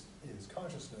consciousness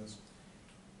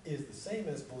is the same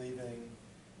as believing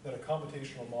that a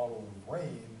computational model of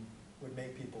brain would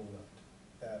make people lift.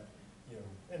 That,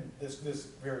 and this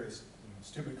various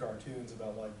stupid cartoons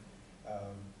about like,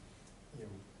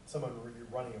 someone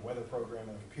running a weather program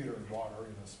on a computer in water,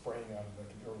 spraying out of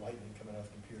the, or lightning coming out of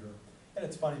the computer. And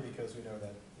it's funny because we know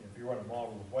that if you run a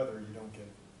model of weather, you don't get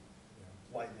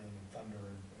lightning and thunder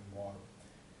and water.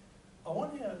 On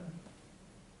one hand,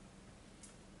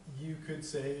 you could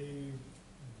say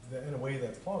that in a way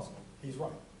that's plausible. He's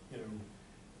right.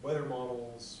 Weather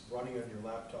models running on your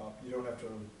laptop, you don't have to,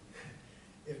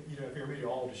 if you're a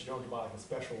meteorologist, you don't have to buy like a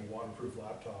special waterproof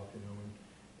laptop,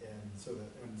 and so that,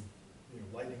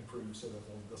 lightning proof so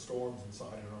that the storms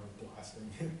inside it aren't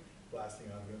blasting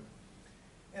out of it.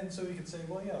 And so you could say,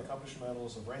 well, yeah, the computational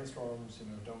models of rainstorms,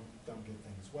 don't get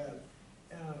things wet,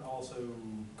 and also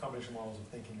computational models of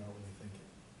thinking aren't really thinking.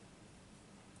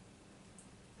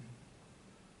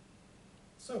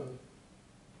 So,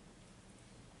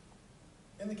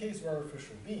 in the case of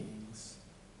artificial beings,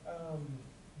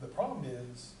 the problem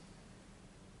is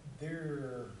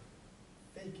they're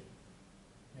faking.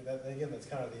 Again, that's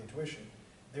kind of the intuition.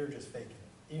 They're just faking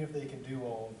it. Even if they can do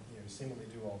all, seemingly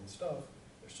do all this stuff,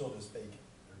 they're still just faking.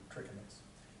 They're tricking us.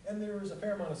 And there's a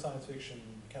fair amount of science fiction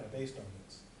kind of based on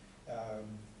this.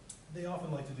 They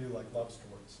often like to do like love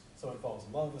stories. Someone falls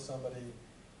in love with somebody,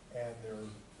 and they're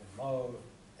in love,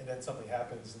 and then something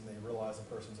happens, and they realize the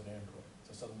person's an android.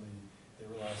 So suddenly they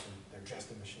realize they're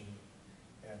just a machine,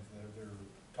 and they're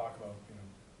talk about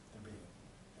they're being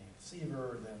a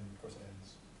deceiver, and then of course it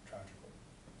ends tragically.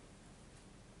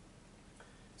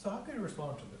 So how can you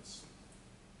respond to this?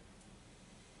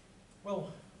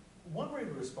 Well, one way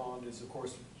to respond is, of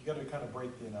course, you got to kind of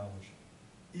break the analogy.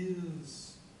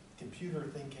 Is computer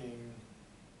thinking,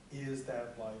 is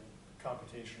that like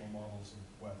computational models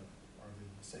of weather? Are they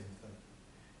the same thing?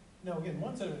 Now, again,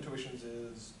 one set of intuitions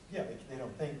is, yeah, they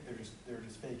don't think, they're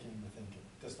just faking the thinking.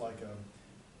 Just like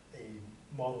a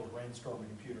model of rainstorm, a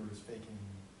computer is faking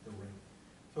the rain.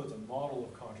 So it's a model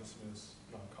of consciousness,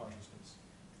 not consciousness.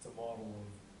 It's a model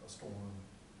of a storm,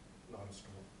 not a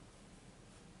storm.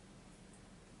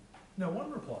 Now,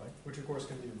 one reply, which of course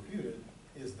can be refuted,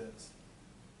 is this.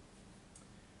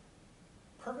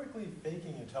 Perfectly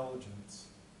faking intelligence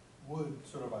would,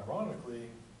 sort of ironically,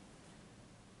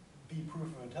 be proof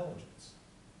of intelligence.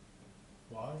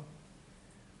 Why?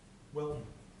 Well,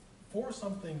 for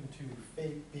something to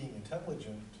fake being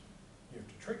intelligent,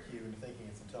 to trick you into thinking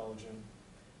it's intelligent,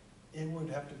 it would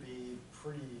have to be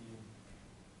pretty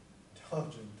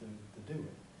intelligent to do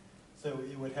it. So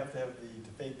it would have to have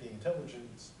to fake being intelligent,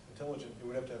 it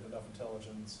would have to have enough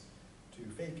intelligence to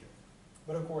fake it.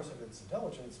 But of course, if it's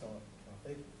intelligent, it's not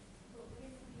fake. But what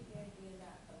if we get the idea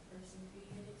that a person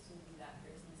created it, so maybe that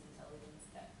person's intelligence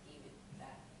that gave it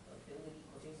that ability,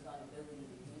 quotations on ability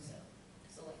to do so.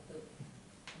 So like the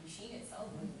machine itself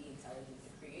wouldn't be intelligent,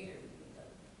 the creator would be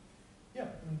intelligent.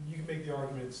 Yeah, and you can make the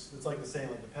argument, it's like the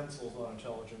saying, like the pencil's not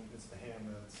intelligent, it's the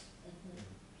hand that's,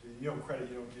 you don't credit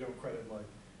like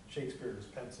Shakespeare's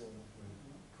pencil with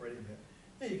creating it.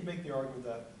 Yeah, you can make the argument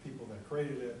that the people that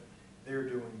created it, they're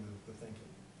doing the thinking,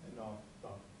 and not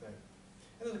they.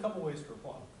 And there's a couple ways to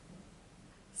reply.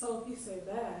 So if you say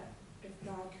that, if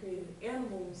God created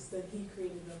animals, then he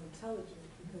created them intelligent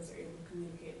because they're able to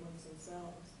communicate amongst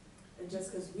themselves. And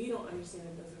just because we don't understand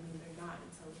it doesn't mean they're not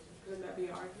intelligent. Couldn't that be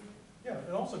an argument? Yeah,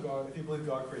 and also God, if you believe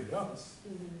God created us,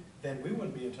 then we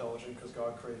wouldn't be intelligent because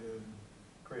God created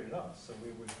us. So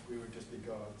we would just be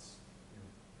gods.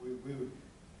 We would,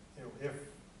 if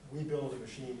we build a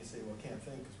machine, you say, well, it can't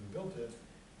think because we built it.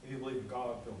 If you believe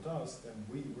God built us, then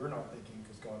we're not thinking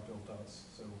because God built us.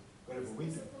 So whatever we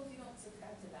do. Suppose you don't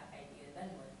subscribe to that idea, then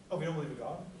what? Oh, we don't believe in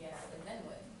God? Yeah, and then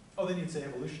what? Oh, then you'd say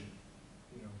evolution.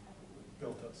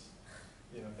 Built us.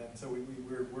 Then so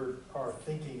we're our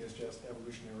thinking is just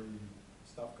evolutionary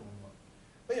stuff going on.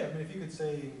 But yeah, I mean, if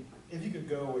you could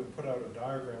go and put out a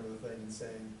diagram of the thing and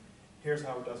saying, here's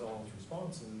how it does all its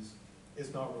responses,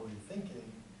 it's not really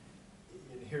thinking.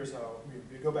 And here's how,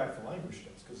 you go back to language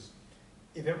test, because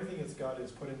if everything it's got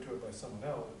is put into it by someone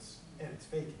else, and it's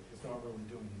faking, it's not really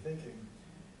doing any thinking,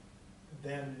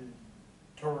 then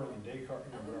Turing and Descartes,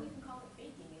 I wouldn't even call it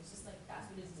faking, it's just like that's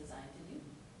what it's designed to do.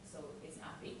 So it's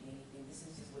not faking anything, this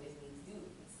is just what it needs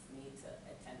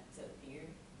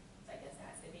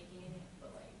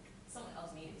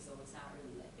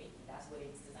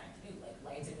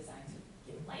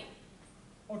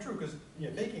true, because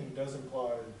faking does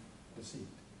imply deceit,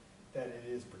 that it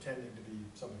is pretending to be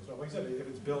something it's not. Like I said, if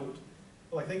it's built,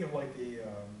 like think of like the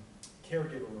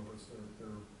caregiver robots they're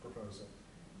proposing,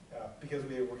 because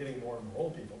we're getting more and more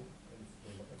old people, and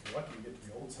if you're lucky, you get to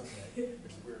be old someday,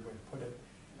 which is a weird way to put it.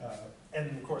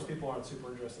 And of course, people aren't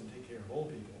super interested in taking care of old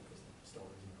people, because the stories,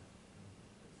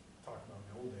 talk about in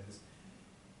the old days.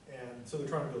 And so they're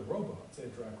trying to build robots that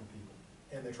interact with people,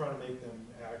 and they're trying to make them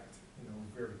act,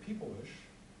 very people-ish.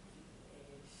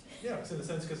 Yeah, so in the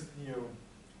sense, because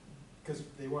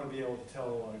they want to be able to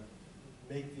tell, like,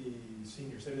 make the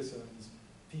senior citizens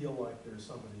feel like there's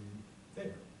somebody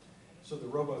there. So the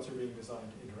robots are being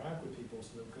designed to interact with people,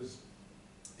 so because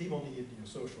people need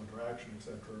social interaction,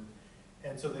 etc.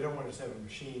 And so they don't want to just have a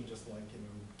machine just like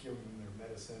give them their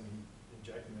medicine and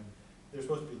injecting them. They're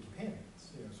supposed to be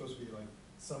companions. Supposed to be like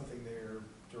something there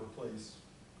to replace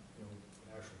an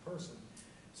actual person.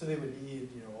 So they would need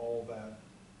all that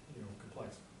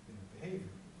complex behavior.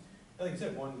 Like I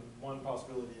said, one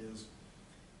possibility is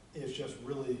it's just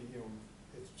really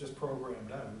it's just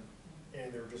programmed out,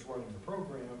 and they're just running the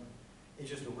program. It's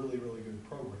just a really good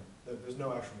program. There's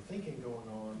no actual thinking going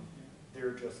on.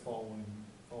 They're just following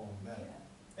that.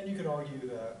 Yeah. And you could argue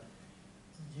that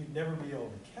you'd never be able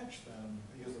to catch them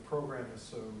because the programming is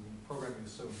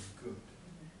so good,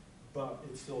 but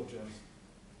it's still just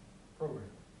programming.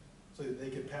 So they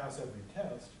could pass every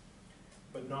test,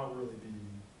 but not really be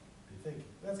thinking.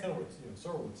 That's kind of what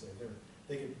Searle would say.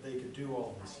 They could do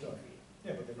all this stuff.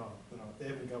 Yeah, but they're not. They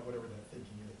haven't got whatever that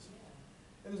thinking is.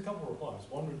 Yeah. And there's a couple of replies.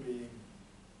 One would be,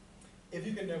 if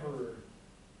you could never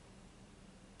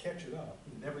catch it up,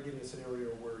 you never get in a scenario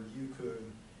where you could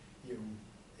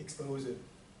expose it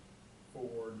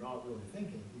for not really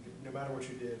thinking. You could, no matter what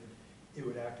you did, it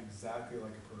would act exactly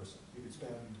like a person. You could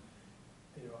spend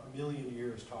a million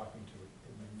years talking to it,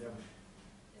 and you never.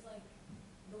 It's like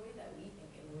the way that we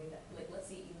think and the way that, like, let's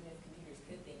say even if computers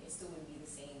could think, it still wouldn't be the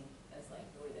same as like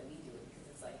the way that we do it, because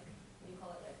it's like, what do you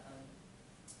call it, like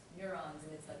neurons,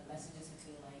 and it's like messages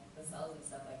between like the cells and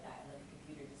stuff like that, and like a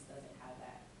computer just doesn't have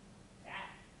that.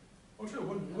 Oh, sure, it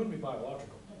wouldn't be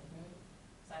biological.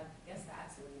 So I guess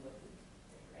that's really what the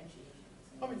differentiation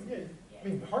is. I mean, yeah. I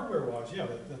mean, hardware-wise, yeah,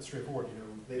 that's straightforward.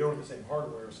 They don't have the same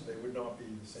hardware, so they would not be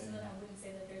the same. So then I wouldn't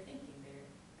say that they're thinking, they're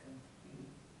computing.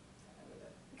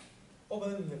 Well,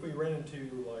 then if we ran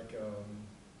into like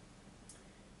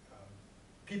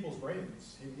people's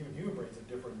brains, even human brains have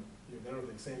different, they don't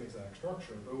have the same exact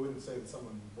structure, but we wouldn't say that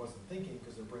someone wasn't thinking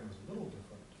because their brain was a little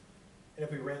different. And if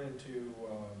we ran into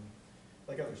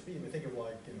like other speed, I mean, think of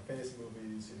like fantasy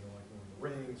movies, like Lord of the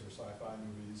Rings or sci-fi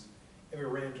movies. If we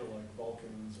ran into like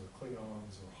Vulcans or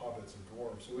Klingons or hobbits or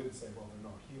dwarves, we wouldn't say, well, they're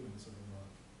not humans, so they're not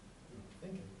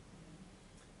thinking.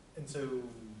 And so,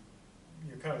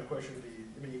 kind of the question would be,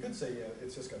 I mean, you could say, yeah,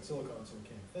 it's just got silicon, so it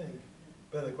can't think.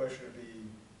 But then the question would be,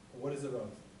 what is it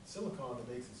about silicon that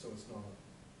makes it so it's not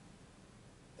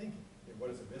thinking? What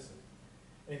is it missing?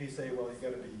 And if you say, well, you've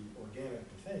got to be organic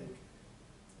to think,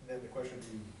 then the question would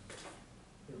be,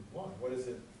 why? What is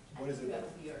it? What is it? That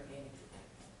would be organic.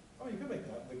 Oh, you could make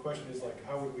that. The question is like,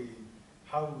 how do we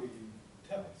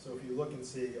tell? So if you look and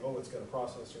see, oh, it's got a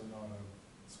processor, not a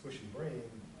squishy brain,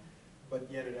 but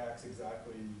yet it acts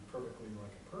exactly perfectly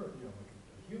like like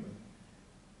a human.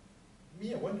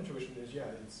 Yeah, one intuition is, yeah,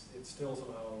 it's still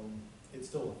somehow, it's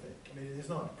still a fake. I mean, it's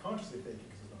not consciously faking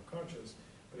because it's not conscious,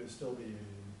 but it'd still be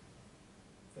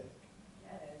a fake.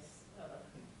 Yes.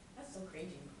 That's so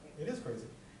crazy. It is crazy.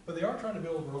 But they are trying to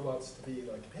build robots to be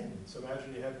like companions. So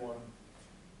imagine you had one,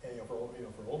 and, for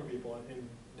older people, and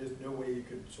there's no way you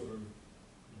could sort of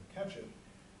catch it.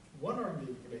 One argument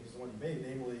you can make is the one you made,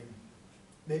 namely,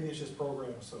 maybe it's just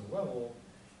programmed so well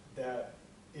that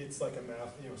it's like a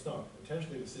it's not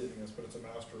intentionally deceiving us, but it's a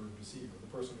master deceiver.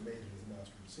 The person who made it is a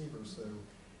master deceiver. So,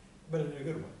 but in a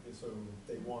good way. So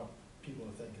they want people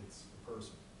to think it's a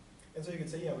person. And so you can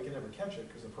say, yeah, we can never catch it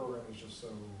because the program is just so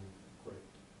great.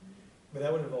 But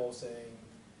that would involve saying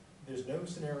there's no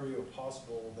scenario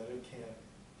possible that it can't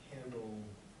handle.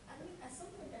 I mean, at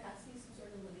some point there has to be some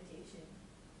sort of limitation,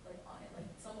 like on it. Like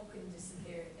someone couldn't just sit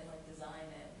there and like design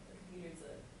a computer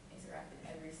to interact in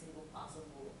every single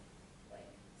possible like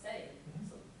setting.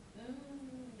 So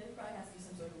there probably has to be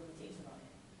some sort of limitation on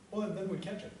it. Well, then we'd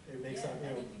catch it. It makes I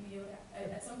that, think you'd be able to,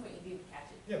 at some point you'd be able to catch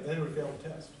it. Yeah, then it would fail the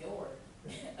test.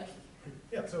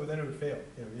 Yeah, so then it would fail.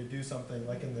 You do something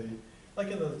like in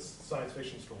the science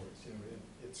fiction stories.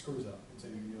 It screws up, and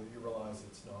so you realize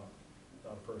it's not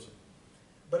a person.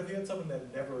 But if you had someone that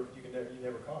you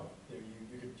never caught it,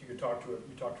 you could talk to it.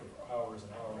 You talk to it for hours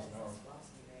and hours and hours.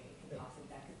 Right?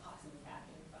 That could possibly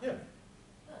happen.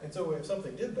 Yeah. And so if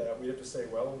something did that, we'd have to say,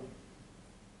 well,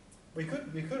 We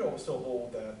could all still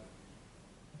hold that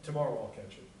tomorrow I'll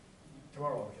catch it,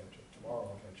 tomorrow I'll catch it, tomorrow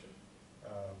I'll catch it.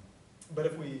 But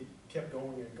if we kept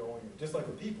going and going, just like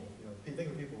with people, think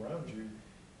of people around you,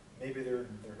 maybe they're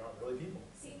not really people.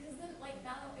 See, because then, like,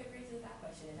 now it raises that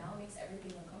question, and now it makes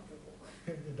everything uncomfortable.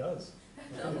 It does.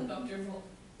 Uncomfortable.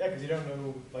 Yeah, because you don't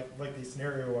know, like the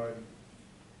scenario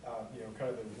kind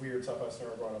of the weird sci-fi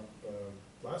scenario I brought up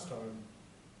last time.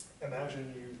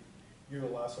 Imagine you're the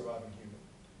last surviving human,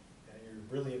 and you're a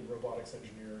brilliant robotics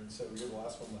engineer, and so you're the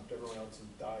last one left. Everyone else has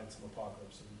died in some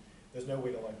apocalypse, and there's no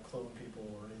way to like clone people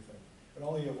or anything. And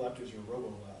all you have left is your robo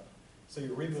lab. So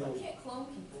you rebuild. So I can't clone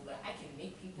people, but I can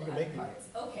make people You can out make of parts.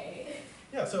 Okay.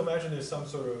 Yeah, so imagine there's some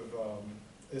sort of,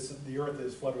 the Earth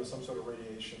is flooded with some sort of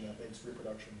radiation that makes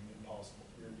reproduction impossible.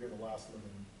 You're the last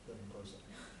living person.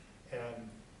 And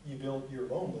you're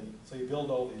lonely, so you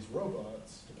build all these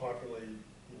robots to populate,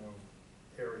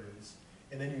 areas,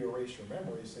 and then you erase your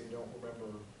memory so you don't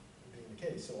remember being the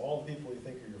case. So all the people you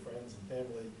think are your friends and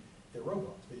family, they're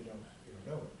robots, but you don't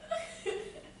know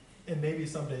it. And maybe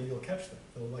someday you'll catch them.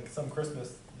 Like some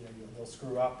Christmas, they'll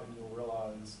screw up and you'll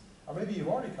realize, or maybe you've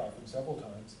already caught them several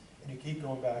times, and you keep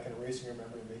going back and erasing your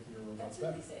memory and making your robots That's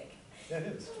better. really sick. Yeah, it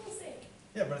is. That's a little sick.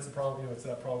 Yeah, but it's a problem. It's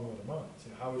that problem with the minds.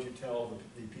 How would you tell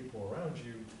the people around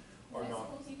you are I not?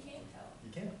 suppose you can't tell.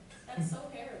 You can't. That's so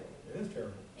terrible. It is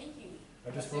terrible. Thank you.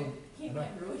 I just ruined. Can't I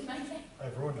ruin my day?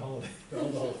 I've ruined all the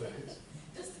holidays.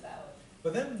 Just about.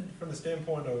 But then, from the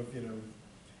standpoint of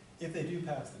if they do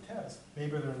pass the test,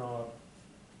 maybe they're not,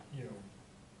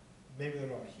 maybe they're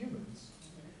not humans.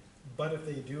 But if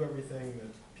they do everything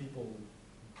that people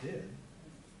did,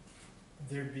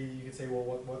 you could say, well,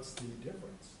 what's the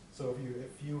difference? So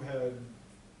if you had,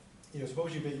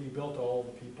 suppose you built all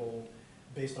the people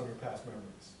based on your past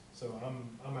memories. So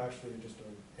I'm actually just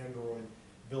an android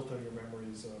built on your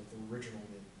memories of the original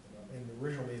me, and the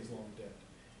original me is long dead.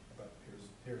 But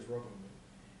here's Robo me,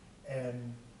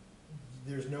 and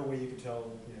there's no way you could tell the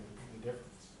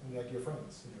difference. And like your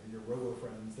friends, your Robo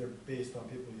friends, they're based on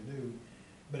people you knew.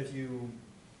 But if you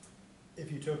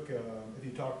talk to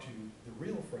the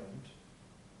real friend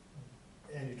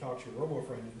and you talk to your Robo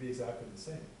friend, it'd be exactly the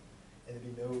same, and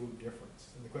there'd be no difference.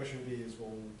 And the question would be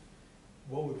well,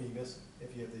 what would be missing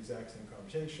if you have the exact same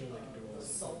conversation? They can do all The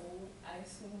this. soul, I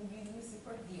assume, would be the missing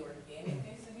part. The organic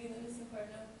things would be the missing part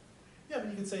now. Yeah, but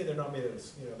you could say they're not made out of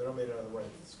they're not made out of the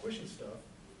right squishy stuff.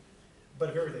 But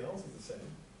if everything else is the same,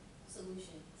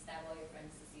 Solution: stab all your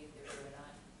friends to see if they're real or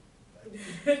not.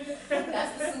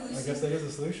 That's the solution. I guess that is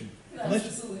a solution. That's the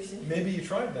solution. Maybe you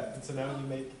tried that, and so now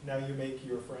you make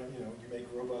your friend, you make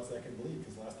robots that can bleed,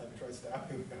 because last time you tried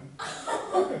stabbing them.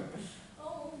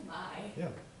 Oh my. Yeah.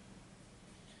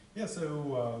 Yeah,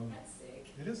 so, That's sick.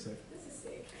 it is sick. This is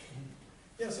sick.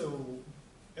 Yeah, so,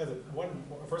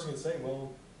 first thing to say,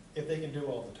 well, if they can do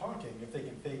all the talking, if they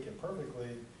can fake it perfectly,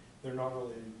 they're not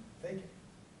really faking.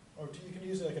 Or you can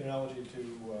use it like an analogy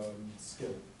to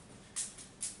skill.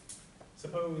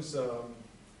 Suppose, well,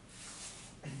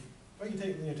 you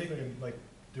take like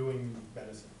doing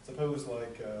medicine. Suppose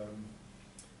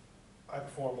I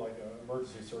perform like an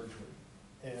emergency surgery,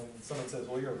 and someone says,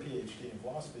 well, you're a PhD in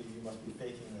philosophy, you must be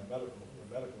faking your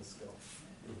medical skill.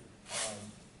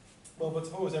 Well, but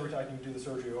suppose every time I can do the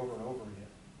surgery over and over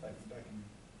again, I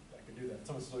can do that.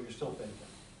 Someone says, well, you're still faking.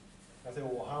 I say,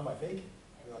 well, how am I faking?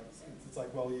 It's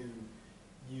like, well, you're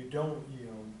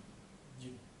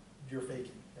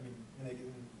faking. I mean,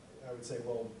 I would say,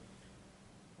 well,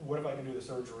 what if I can do the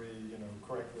surgery,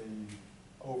 correctly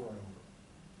over and over,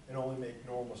 and only make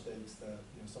normal mistakes that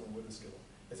someone with a skill?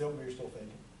 They say, oh, but you're still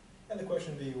faking. And the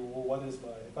question would be, well,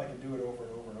 if I can do it over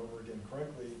and over and over again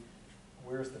correctly,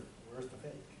 where's the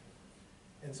fake?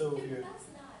 And so if you That's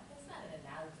not an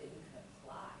analogy you can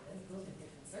apply. Those are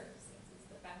different circumstances.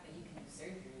 The fact that you can do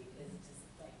surgery is just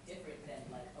like different than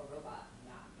like a robot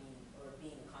not being or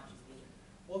being a conscious being.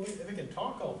 well, if it can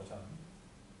talk all the time,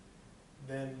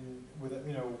 then with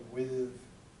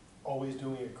always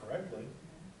doing it correctly,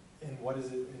 and what does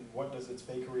its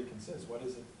fakery consist? What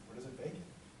is it faking?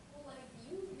 Well, like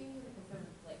you being able to perform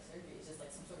like surgery is just like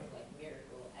some sort of like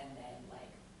miracle, and then like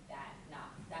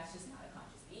that's just not a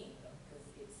conscious being though, because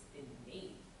it's been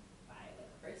made by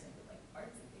like a person with like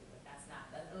parts and things.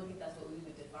 But I don't think that's what we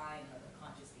would define as a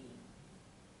conscious being.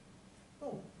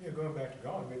 Well, going back to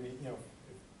God, maybe if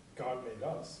God made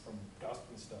us from dust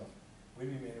and stuff,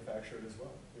 we'd be manufactured as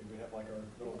well. We'd have like our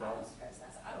little gods. I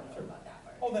don't know Sure. about that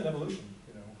part. Oh, then evolution.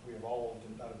 We evolved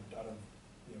out of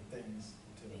things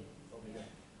until we got.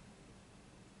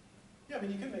 Yeah, I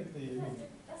mean, you could make the.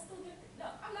 That's still different. No,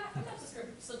 I'm not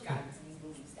subscribing to these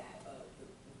beliefs that the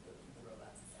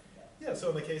robots and stuff. Yeah, so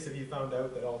in the case if you found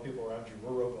out that all the people around you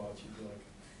were robots, you'd be like,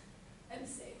 I'm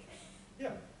sick.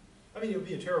 yeah. I mean, it would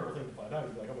be a terrible thing to find out.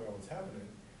 You'd be like, oh my God, what's happening?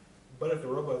 But if the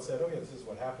robot said, oh yeah, this is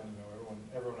what happened, you know,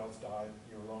 everyone else died,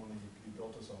 you were lonely, you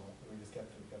built us all, and we just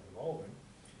kept evolving.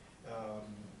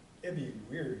 It'd be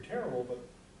weird and terrible, but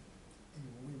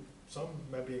some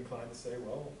might be inclined to say,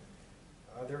 well,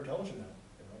 they're intelligent now,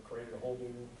 you know, created a whole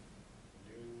new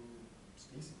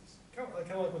species. Kind of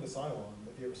like with the Cylon,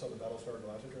 if you ever saw the Battlestar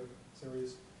Galactica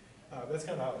series, that's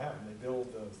kind of how it happened. They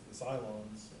build the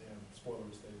Cylons, and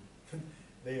spoilers,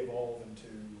 they evolve into,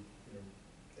 you know,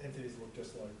 entities that look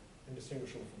just like,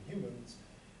 indistinguishable from humans,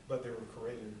 but they were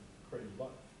created life.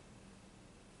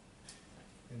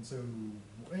 And so,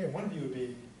 yeah, one view would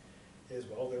be,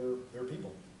 well, they're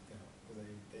people, you know, because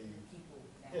they People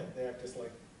now. yeah, they act just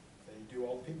like they do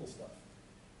all the people stuff.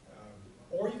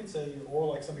 Or you could say, or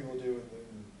like some people do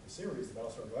in the series, the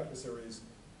Battlestar Galactica series,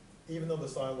 even though the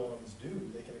Cylons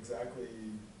do, they can exactly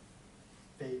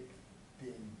fake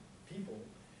being people,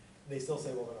 they still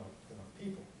say, well, they're not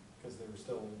people, because they're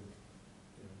still,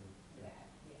 you know,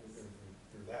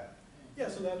 they're that. Yeah,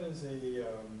 so that is a, you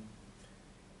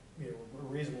know, a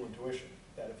reasonable intuition,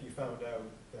 that if you found out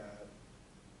that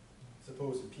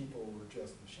supposed people were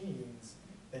just machines,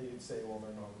 then you'd say, well,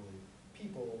 they're not really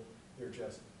people, they're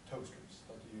just toasters,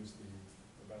 like to use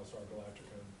the Battlestar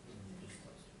Galactica,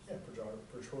 yeah,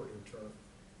 pejorative term,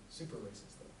 super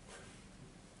racist though.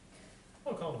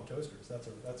 I'll call them toasters, that's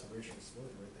a racial slur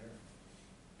right there.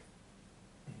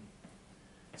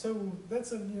 So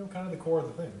that's you know, kind of the core of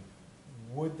the thing.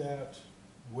 Would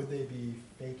they be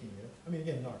faking it? I mean,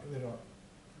 again, they're not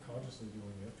consciously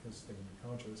doing it because they would be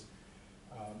conscious,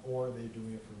 or are they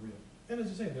doing it for real? And as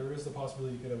you're saying, there is the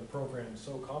possibility you could have a program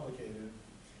so complicated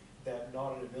that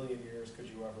not in a million years could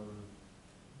you ever,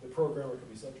 the programmer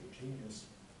could be such a genius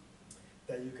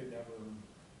that you could never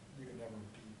beat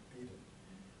it.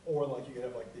 Or like you could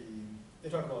have like they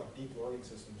talk about like deep learning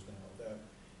systems now, that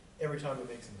every time it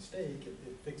makes a mistake,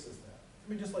 it fixes that. I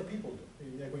mean, just like people do.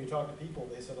 Like when you talk to people,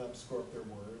 they sometimes screw up their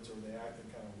words or they act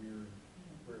in kind of weird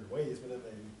ways, but then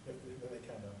they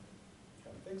kind of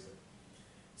fix it.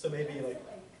 So maybe like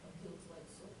appeal to like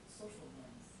social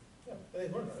norms. yeah, they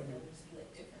learn that. I mean, It would just be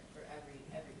like different for every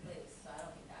place. So I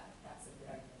don't think that's a good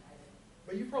argument either.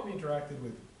 but you've probably interacted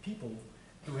with people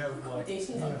who have like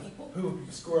Recommendations on people. who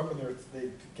screw up in they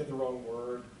get the wrong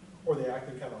word or they act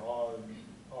in kind of odd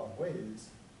ways,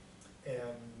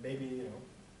 and maybe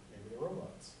they're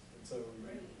robots, and so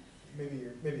maybe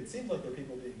it seems like they're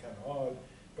people being kind of odd,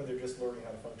 but they're just learning how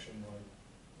to function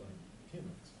like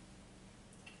humans.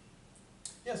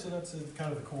 Yeah, so that's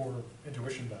kind of the core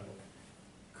intuition battle.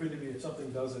 Could it be if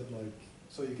something does it like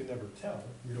so you can never tell?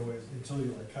 You'd always until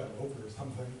you like cut it open or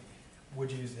something. Would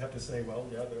you have to say, well,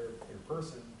 yeah, they're a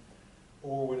person,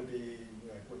 or would it be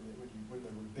like when the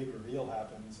big reveal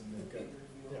happens and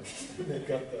they've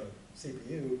got the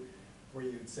CPU, where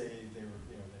you'd say they're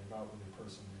not really a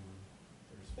person,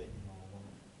 they're just faking all along.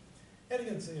 And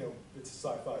again, so, it's a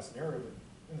sci-fi scenario, but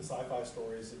in the sci-fi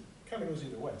stories, it kind of goes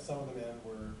either way. Some of them end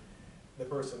where the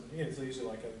person, it's usually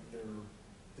like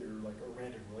they're like a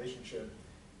romantic relationship,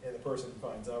 and the person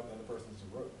finds out that the person's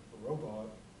a robot,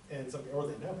 and or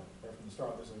they know right from the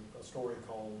start. There's a story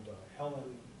called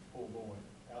Helen Alloy,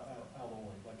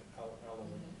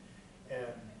 and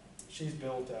she's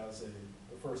built as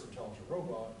the first intelligent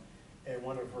robot, and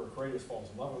one of her creators falls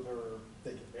in love with her,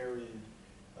 they get married,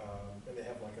 and they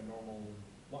have like a normal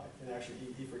life. And actually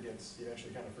he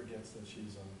eventually kind of forgets that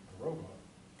she's a robot.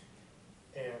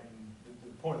 And the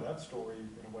point of that story,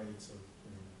 in a way, it's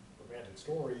a romantic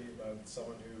story about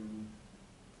someone who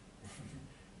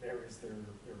marries their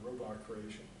robot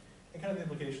creation. And kind of the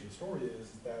implication of the story is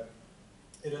that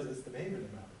it's the behavior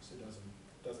that matters. It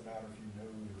doesn't matter if you know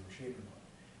your machine or not.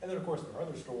 And then of course there are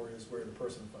other stories where the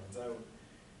person finds out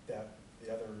that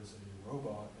the other is a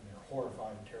robot and they're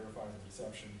horrified and terrified of the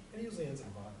deception. And it usually ends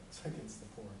in violence against the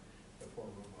poor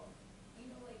robot. You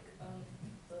know, like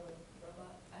the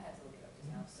robot. I had to look it up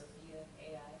just now. Sophia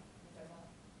AI. You know what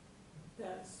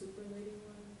That super lady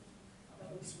one, that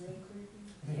was real creepy.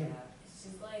 Yeah,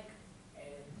 she's like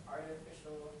an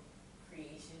artificial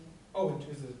creation. Oh, and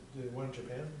is it the one in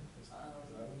Japan? Is that one?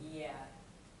 Yeah.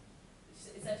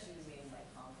 It said she was made in like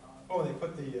Hong Kong. Oh, they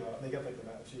put they got like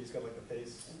she's got like the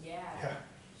face. Yeah. Yeah.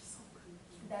 She's so creepy.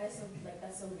 That's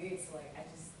so weird. So like I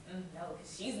just no,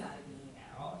 because she's not a being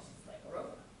at all. She's like a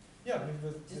robot. Yeah, I mean,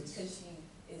 Just because she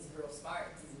is real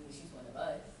smart doesn't mean she's one of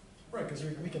us. right, because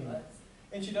we can,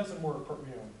 and she doesn't work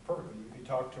perfectly. If you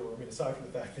talk to her, I mean, aside from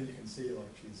the fact that you can see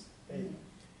like she's fake,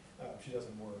 she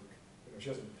doesn't work. She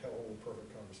doesn't hold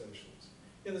perfect conversations.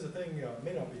 Yeah, there's a thing,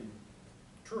 may not be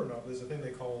true or not, there's a thing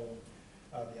they call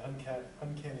the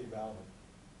uncanny valley.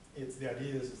 It's, the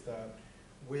idea is that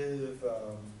with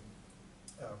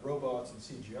robots and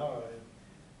CGI,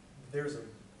 there's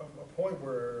a point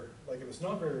where, like, if it's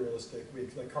not very realistic,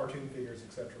 like cartoon figures,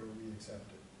 etc., we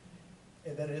accept it.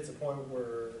 And then it hits a point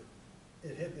where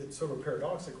it sort of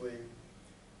paradoxically,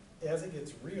 as it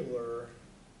gets realer,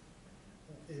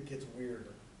 it gets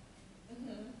weirder.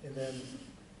 Mm-hmm.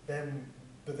 And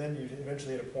but then you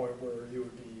eventually hit a point where you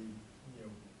would be, you know,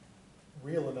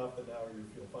 real enough that now you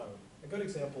feel fine. A good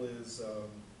example is,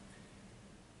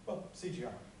 well, CGI,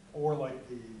 or like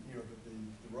the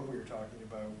robot you're talking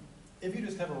about. If you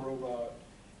just have a robot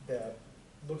that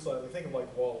looks like, think of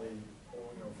like Wall-E,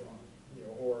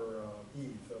 or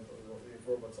Eve,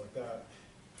 robots like that,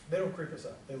 they don't creep us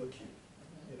out. They look cute.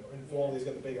 You know, and Wall-E's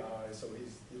got the big eyes, so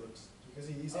he looks, because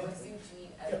he's. Oh, I see what you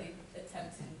mean. As they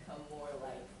attempt to become more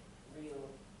like real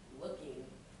looking,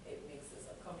 it makes us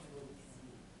uncomfortable because you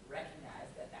recognize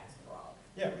that that's wrong.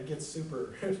 Yeah, it gets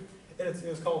super, and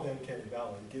it's called the uncanny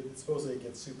valley. Supposedly it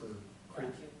gets super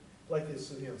creepy. Like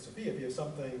this, you know, Sophia, if you have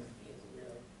something,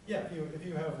 yeah, if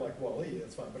you have like Wall-E,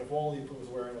 that's fine. But if Wall-E was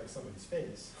wearing like somebody's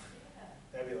face,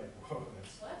 that'd be like, whoa,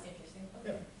 that's. Well, that's interesting.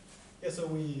 Okay. Yeah, so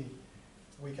we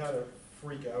kind of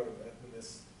freak out a bit in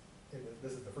this.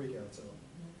 This is the freak out zone.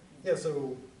 Yeah,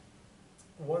 so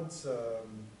once,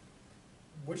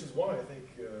 which is why I think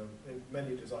and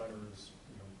many designers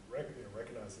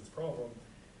recognize this problem,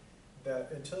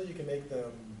 that until you can make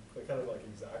them kind of like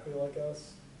exactly like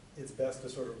us, it's best to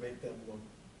sort of make them look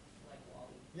like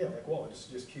Wall-E. Yeah, like Wall-E,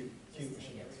 just cute Just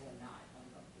machines. make everyone not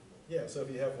uncomfortable. Yeah, so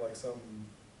if you have like some,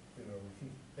 you know,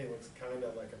 thing looks kind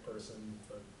of like a person,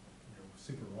 but you know,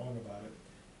 super wrong about it,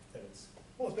 then it's,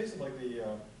 well, it's basically like the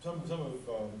some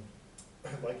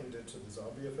have likened it to the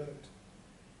zombie effect.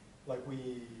 Like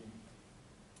we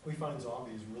find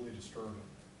zombies really disturbing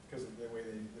because of the way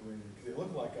because they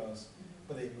look like us,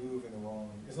 but they move in the wrong.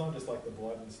 It's not just like the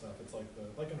blood and stuff. It's like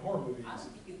like in horror movies. I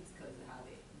don't think it's because of how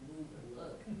they move or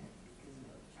look. Because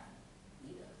they're trying to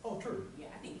eat us. Oh, true. Yeah,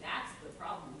 I think that's the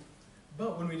problem.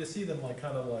 But when we just see them like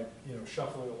kind of like, you know,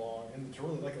 shuffling along, and it's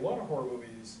really like a lot of horror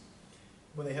movies,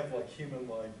 when they have like human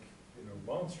like, you know,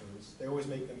 monsters, they always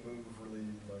make them move really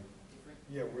like, Different.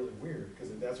 yeah, really weird,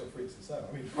 because that's what freaks us out.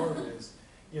 I mean, part of it is,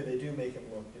 you know, they do make them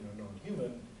look, you know,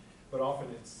 non-human, but often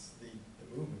it's the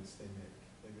movements they make.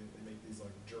 They make these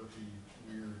like jerky,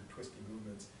 weird, twisty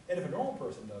movements. And if a normal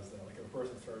person does that, like if a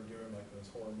person started doing like those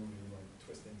horror movie like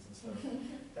twistings and stuff,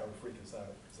 that would freak us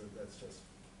out. So that's just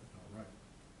not right.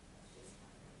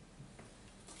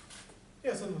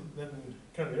 Yeah, so then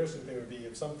kind of the interesting thing would be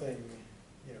if something,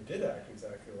 you know, did act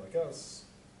exactly like us,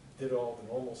 did all the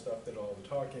normal stuff, did all the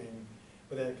talking,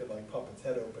 but then it could like pop its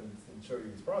head open and show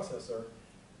you its processor,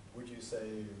 would you say,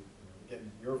 you know,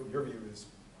 again, your view is,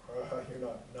 you're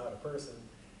not a person,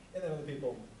 and then other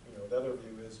people, you know, the other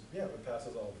view is, yeah, if it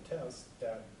passes all the tests,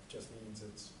 that just means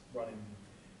it's running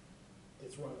on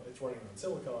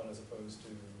silicon as opposed to,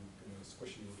 you know,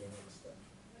 squishy organic stuff.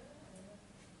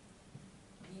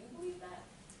 Do you believe that?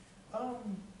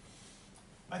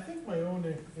 I think my own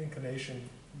inclination,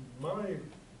 my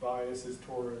bias is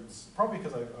towards, probably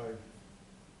because I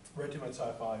read too much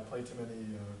sci-fi, played too many,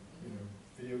 you know,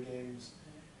 video games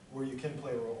where you can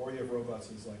play, or you have robots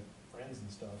as like friends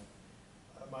and stuff.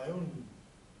 My own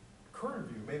current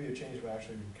view, maybe a change if I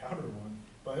actually encountered one,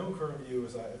 my own current view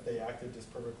is that if they acted just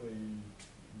perfectly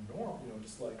normal, you know,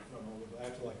 just like,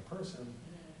 acted like a person,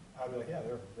 I'd be like, yeah,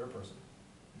 they're a person.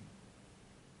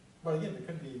 But again, it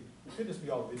could just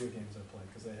be all the video games I play,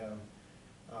 because they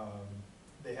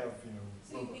have, you know.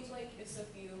 So you think like if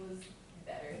Sophia was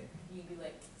better, you'd be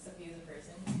like, Sophia's a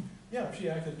person? Yeah, if she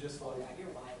acted just like. Oh God, you're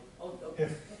wild. Oh, okay.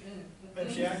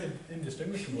 If she acted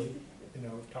indistinguishably, you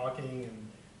know, talking and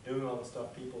doing all the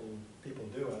stuff people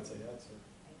do, I'd say that's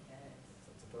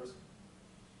a person.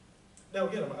 Now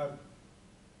again,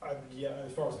 yeah,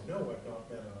 as far as I know, I've not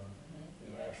met a,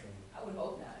 you know, actual. I would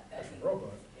hope not. Actual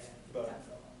robot. Yeah, But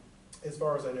as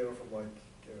far as I know from like,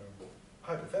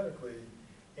 hypothetically,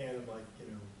 and like, you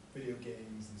know, video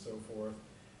games and so forth,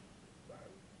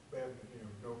 I have, you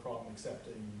know, no problem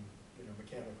accepting, you know,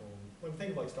 mechanical, like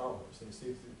think of like Star Wars, they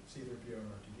C-3PO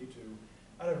and R2-D2,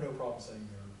 I'd have no problem saying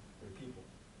they're people.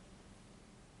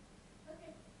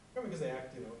 Okay. I mean, because they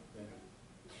act, you know,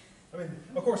 I mean,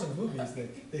 of course in the movies,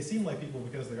 they seem like people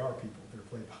because they are people, they're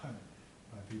played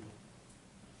by people.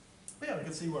 But yeah, I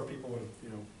can see where people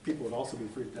would also be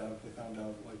freaked out if they found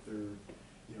out like their,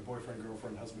 you know, boyfriend,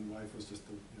 girlfriend, husband, wife was just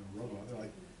a, you know, robot. They're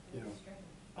like, you know,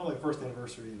 oh, like first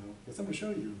anniversary, you know, get something to show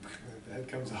you, the head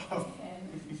comes off.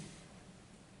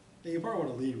 Yeah, you probably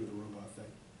want to lead with a robot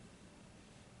thing.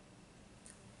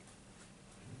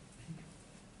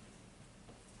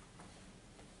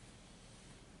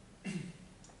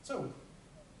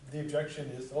 the objection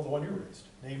is, the one you raised,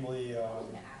 namely, I was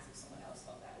gonna ask if someone else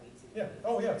felt that way too. yeah,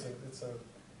 oh yeah, it's a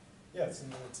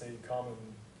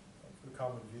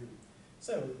common view.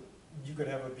 So you could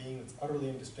have a being that's utterly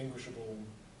indistinguishable,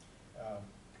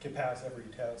 can pass every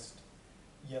test,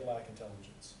 yet lack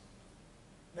intelligence.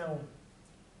 Now,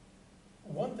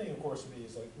 one thing, of course, would be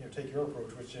is like, take your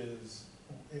approach, which is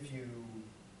if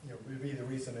would be the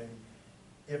reasoning,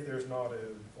 if there's not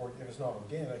or if it's not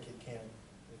organic, it can't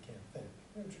think.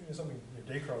 Which is something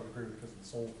Descartes would agree with because of the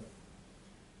soul thing.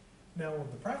 Now,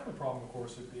 the practical problem, of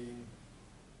course, would be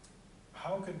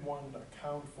how could one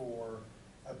account for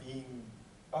a being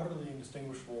utterly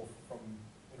indistinguishable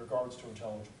in regards to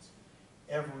intelligence?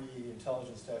 Every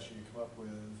intelligence test you come up with,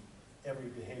 every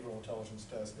behavioral intelligence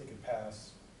test, they could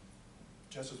pass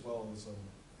just as well as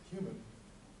a human.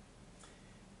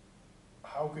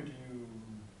 How could you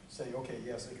say, okay,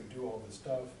 yes, they could do all this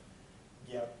stuff,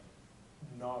 yet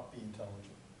not be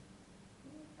intelligent?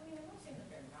 I mean, I'm not saying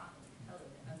that they're not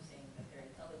intelligent. I'm saying that their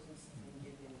intelligence has been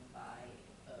given by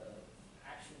an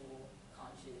actual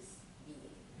conscious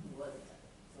being who was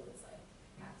intelligent. So it's like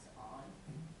passed on,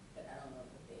 but I don't know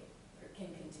if they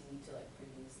can continue to like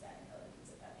produce that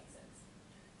intelligence, if that makes sense.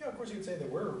 Yeah, of course you could say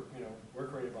that we're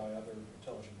created by other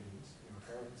intelligent beings,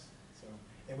 parents. So,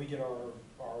 and we get our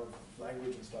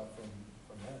language and stuff from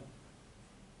them.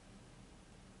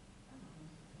 I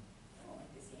don't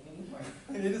like this game anymore.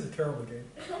 It is a terrible game.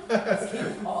 This game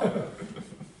is awful.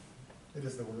 It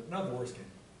is not the worst game.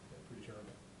 Yeah, pretty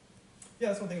terrible. Yeah,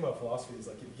 that's one thing about philosophy is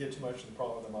like if you get too much of the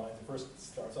problem of the mind, at first it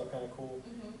starts out kind of cool,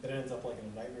 Mm-hmm. then it ends up like in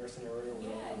a nightmare scenario. Where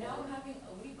Yeah, now I'm having,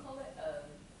 what do you call it,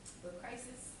 the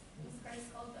crisis, what's the crisis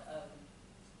called?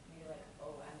 You're like,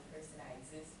 oh, I'm the person, I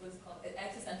exist, what's it called?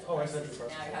 Existential Oh, crisis. existential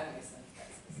crisis. Now you're having existential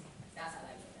crisis. That's how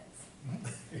that game ends.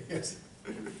 Yes.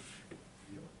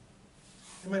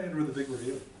 It might end with a big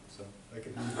reveal, so I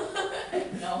could be.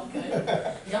 No, I'm good.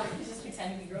 Y'all can just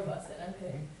pretend to be robots, then I'm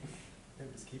good. Yeah,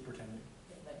 just keep pretending.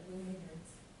 Like blue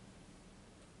ignorance.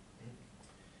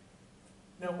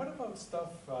 Now, what about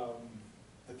stuff,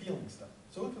 the feeling stuff?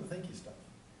 So look at the thinky stuff.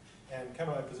 And kind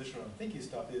of my position on thinky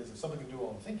stuff is if something can do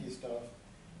all the thinky stuff,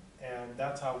 and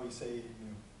that's how we say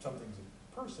something's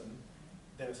a person,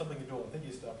 then if something can do all the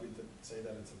thinky stuff, we say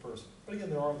that it's a person. But again,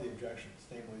 there are the objections.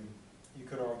 Namely, you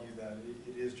could argue that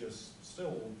it is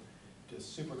still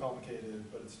super complicated,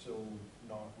 but it's still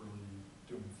not really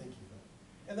doing the thinking thing.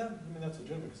 And that's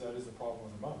legitimate because that is the problem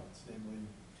with our minds. Namely,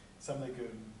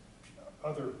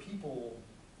 other people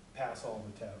pass all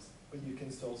the tests, but you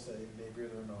can still say maybe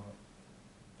they're not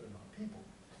people.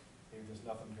 Maybe there's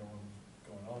nothing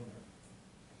going on there.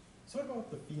 So what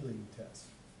about the feeling test?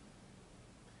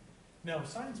 Now,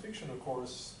 science fiction, of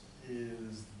course,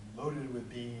 is loaded with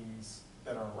beings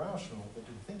that are rational, that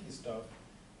do thinky stuff,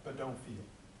 but don't feel.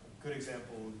 A good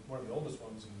example, one of the oldest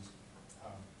ones is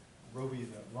Robbie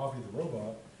the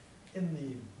robot in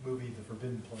the movie The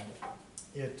Forbidden Planet.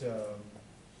 It's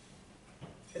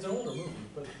an older movie,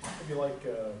 but if you like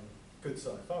good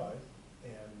sci-fi,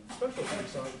 and special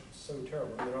effects aren't so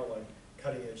terrible. They're not like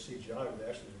cutting-edge CGI, but they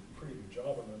actually do a pretty good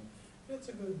job on them. It's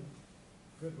a good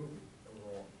movie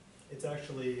overall. It's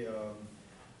actually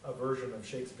a version of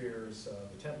Shakespeare's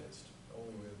The Tempest,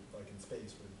 only with like in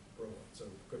space with robots. So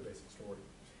good basic story.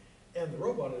 And the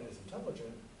robot in it is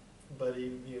intelligent, but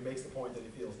he makes the point that he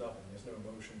feels nothing. He has no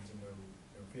emotions and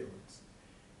no feelings.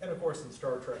 And of course, in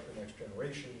Star Trek: The Next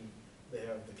Generation, they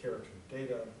have the character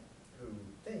Data, who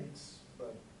thinks,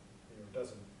 but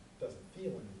doesn't feel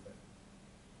anything.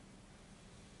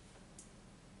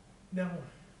 Now,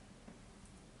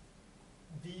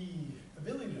 the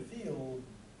ability to feel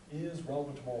is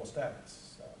relevant to moral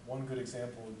status. One good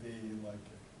example would be like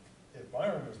if my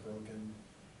arm was broken,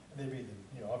 there'd be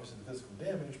obviously the physical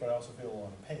damage, but I also feel a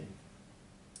lot of pain.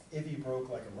 If you broke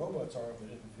like a robot's arm that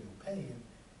didn't feel pain,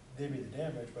 there'd be the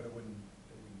damage, but it wouldn't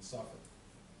suffer.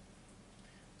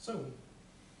 So,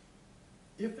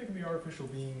 if there can be artificial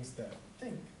beings that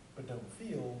think but don't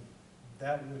feel,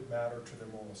 that would matter to their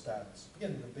moral status.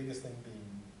 Again, the biggest thing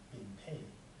being pain.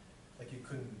 Like you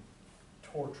couldn't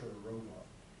torture a robot.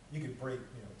 You could break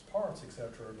its parts,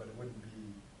 etc., but it wouldn't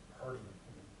be hurting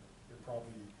it. It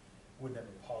probably wouldn't have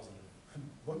a positive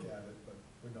look at it, but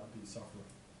would not be suffering.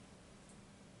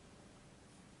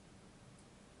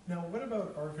 Now, what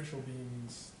about artificial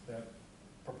beings that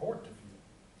purport to feel?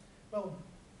 Well,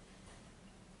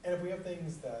 and if we have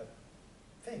things that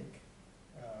think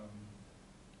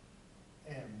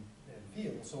and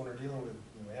feel, so when we're dealing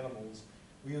with animals,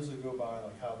 we usually go by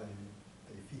like how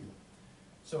they feel.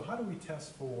 So how do we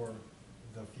test for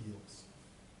the feels?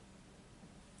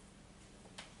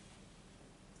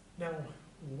 Now,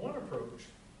 one approach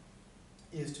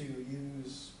is to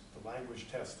use the language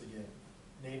test again.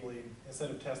 Namely, instead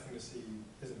of testing to see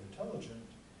is it intelligent,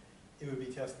 it would be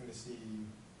testing to see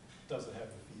does it have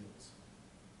the feels.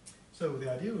 So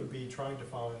the idea would be trying to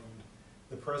find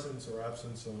the presence or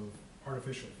absence of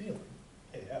artificial feeling,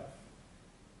 AF.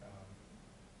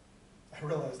 I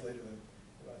realized later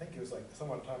that, I think it was like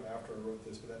somewhat time after I wrote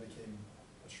this, but that became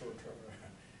a short term,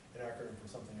 an acronym for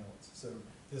something else. So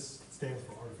this stands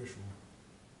for artificial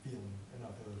feeling and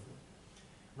not the other thing.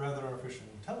 Rather than artificial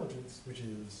intelligence, which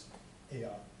is AI.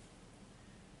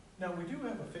 Now we do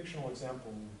have a fictional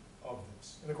example of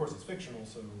this. And of course it's fictional,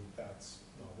 so that's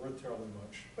not worth terribly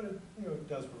much, but it, it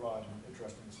does provide an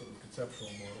interesting sort of conceptual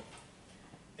model.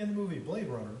 In the movie Blade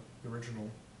Runner, the original,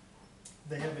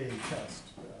 they have a test,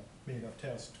 made up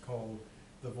test called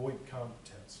the Voight-Kampff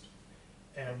test.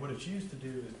 And what it's used to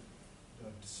do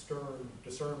is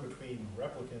discern between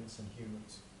replicants and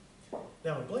humans.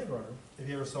 Now in Blade Runner, if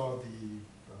you ever saw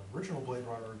the original Blade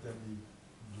Runner, then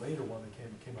the later one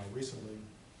that came out recently,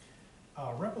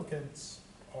 replicants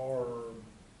are,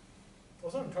 well,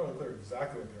 it's not entirely clear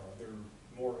exactly what they are. They're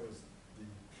more as the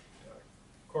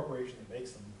corporation that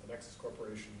makes them, the Nexus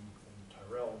Corporation in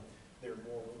Tyrell, they're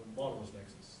more, the model is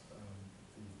Nexus,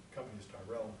 the company is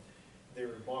Tyrell. Their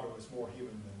motto is more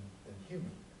human than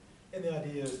human. And the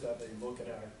idea is that they look and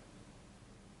act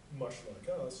much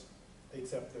like us,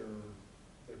 except they're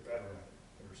better at it.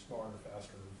 They're smarter,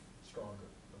 faster, stronger,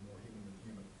 they're more human than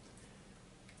human.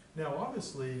 Now,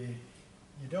 obviously,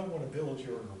 you don't want to build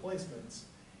your own replacements,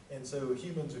 and so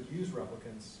humans would use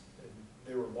replicants, and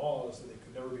there were laws that they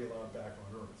could never be allowed back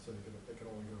on Earth, so they could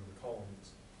only go to the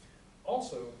colonies.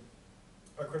 Also,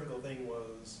 a critical thing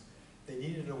was they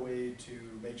needed a way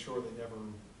to make sure they never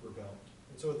rebelled.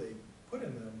 And so what they put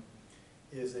in them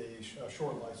is a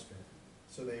short lifespan.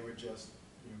 So they would just,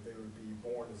 they would be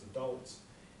born as adults,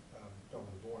 not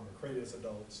really born, but created as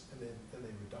adults, and then they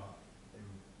would die. They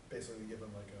would basically give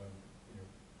them like a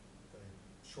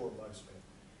short lifespan.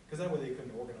 Because that way they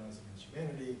couldn't organize against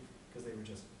humanity, because they would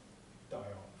just die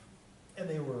off. And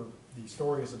they were, the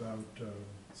stories about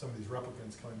some of these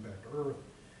replicants coming back to Earth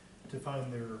to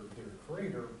find their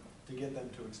creator, to get them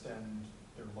to extend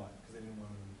their life, because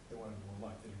they wanted more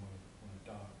life, they didn't want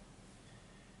to die.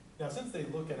 Now, since they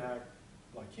look and act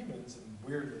like humans, and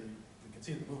weirdly, you can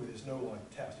see in the movie, there's no like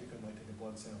test, you can like take a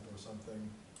blood sample or something.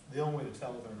 The only way to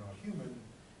tell they're not human,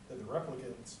 that they're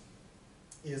replicants,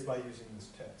 is by using this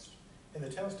test. And the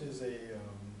test is a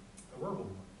verbal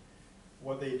one.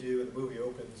 What they do, and the movie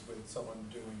opens with someone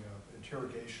doing an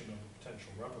interrogation of a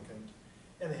potential replicant,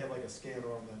 and they have like a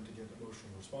scanner on them to get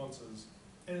emotional responses,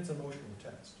 and it's an emotional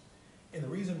test. And the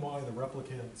reason why the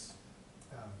replicants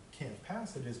can't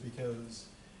pass it is because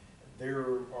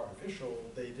they're artificial,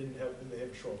 they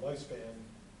have a short lifespan,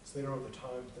 so they don't have the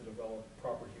time to develop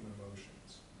proper human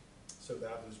emotions. So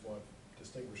that is what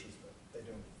distinguishes them. They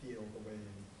don't feel the way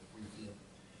we feel.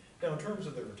 Now, in terms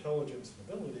of their intelligence and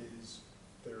abilities,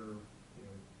 they're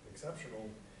exceptional,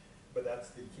 but that's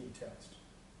the key test.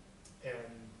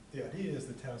 And the idea is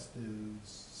the test is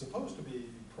supposed to be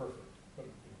perfect, but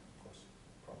of course,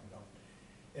 probably not.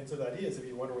 And so the idea is if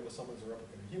you wonder whether someone's a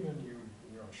replicant or human,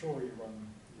 you're not sure, you run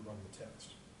the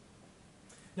test.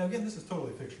 Now again, this is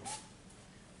totally fictional.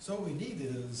 So what we need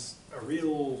is a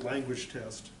real language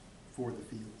test for the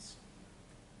fields.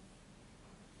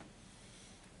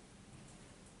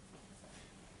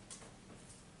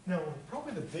 Now,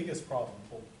 probably the biggest problem,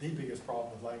 well, the biggest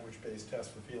problem with language-based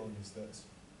tests for feeling is this.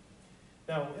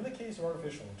 Now, in the case of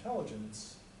artificial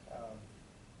intelligence,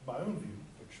 my own view,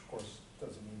 which of course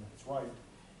doesn't mean that it's right,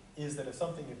 is that if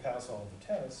something can pass all the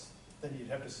tests, then you'd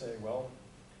have to say, well,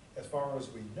 as far as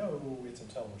we know, it's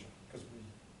intelligent, because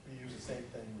we use the same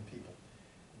thing with people.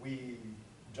 We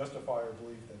justify our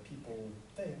belief that people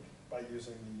think by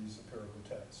using these empirical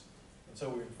tests. And so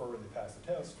we infer they pass the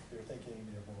test, they're thinking,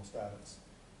 they have moral status.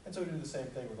 And so we do the same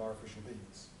thing with artificial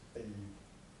beings. They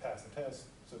pass the test,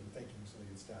 so they're thinking, so they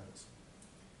get status.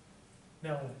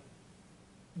 Now,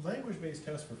 language-based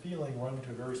tests for feeling run into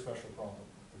a very special problem,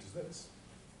 which is this.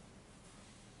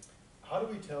 How do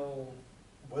we tell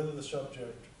whether the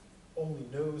subject only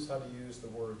knows how to use the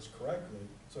words correctly,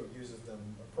 so it uses them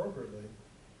appropriately,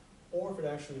 or if it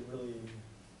actually really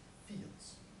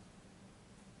feels?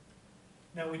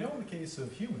 Now, we know in the case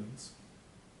of humans,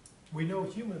 we know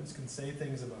humans can say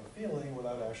things about feeling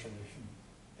without actually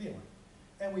feeling.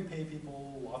 And we pay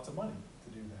people lots of money to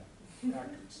do that,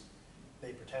 actors.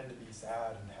 They pretend to be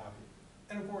sad and happy.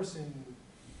 And of course,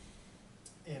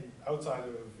 in outside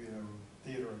of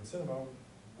theater and cinema,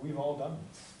 we've all done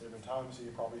this. There have been times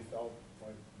you probably felt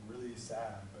like really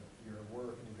sad, but you're at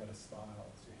work and you've got to smile,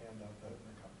 so you hand out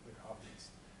the copies.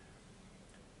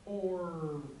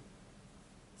 Or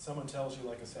someone tells you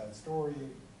like a sad story,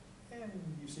 and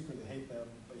you secretly hate them,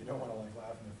 but you don't want to like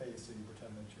laugh in their face, so you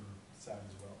pretend that you're sad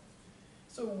as well.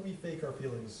 So we fake our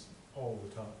feelings all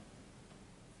the time.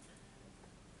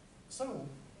 So,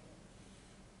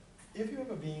 if you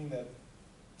have a being that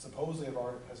supposedly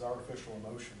has artificial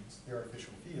emotions, the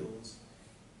artificial feels,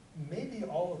 maybe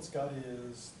all it's got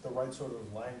is the right sort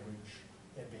of language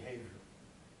and behavior.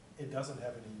 It doesn't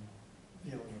have any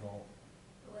feeling at all.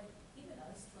 But like, even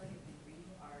us, to like a degree,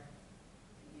 are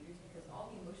computers, because all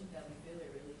the emotions that we feel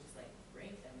are really just like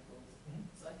brain chemicals. Mhm.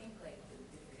 So I think like the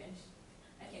difference,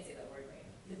 I can't say that word right.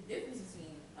 The difference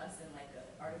between us and like an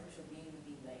artificial being would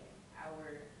be like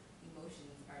our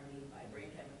emotions are made by brain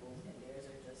chemicals and theirs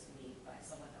are just made by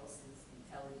someone else's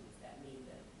intelligence that made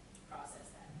them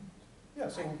process that. Yeah,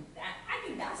 so, I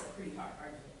think that's a pretty hard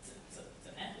argument to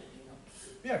method, you know?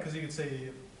 yeah, because you could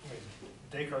say, I mean,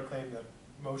 Descartes claimed that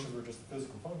emotions were just the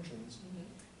physical functions.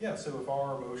 Yeah, so if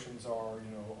our emotions are,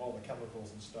 you know, all the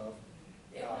chemicals and stuff,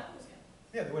 They don't have those kind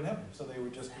yeah, they wouldn't have them, so they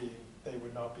would just be, they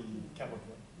would not be chemical.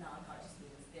 of non-conscious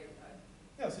beings, they're,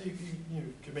 Yeah, so you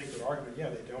could make the argument, yeah,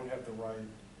 they don't have the right,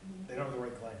 they don't have the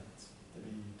right glands to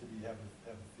have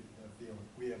a feeling.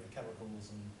 We have the chemicals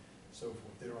and so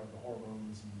forth. They don't have the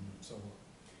hormones and so on.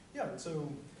 Yeah, and so, Do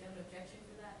you have an objection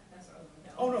for that? That's what I was.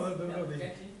 oh, no,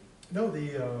 Objection?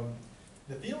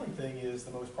 the feeling thing is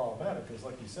the most problematic, because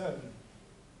like you said,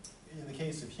 in the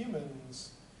case of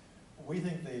humans, we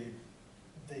think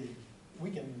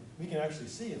we can actually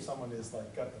see if someone is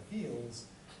like got the feels,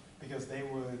 because there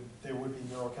would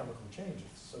be neurochemical changes,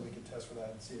 so we could test for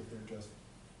that and see if they're just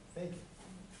faking.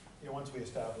 You know, once we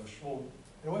establish, well,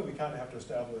 in a way we kind of have to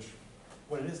establish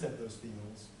what it is to have those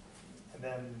feels, and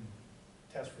then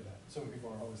test for that. So many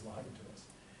people are always lying to us.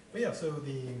 But yeah, so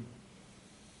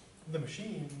the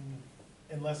machine,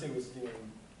 unless it was, you know,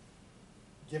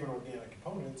 given organic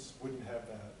components, wouldn't have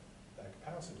that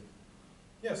capacity.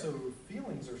 Yeah, so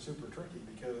feelings are super tricky,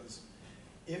 because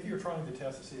if you're trying to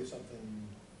test to see if something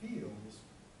feels,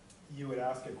 you would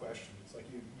ask it questions. Like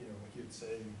like you'd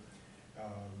say,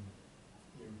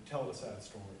 tell it a sad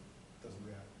story. It doesn't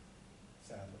react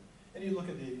sadly. And you look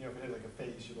at if it had like a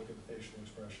face, you look at the facial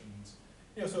expressions.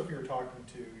 So if you're talking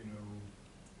to,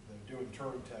 doing the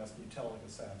Turing test, you tell like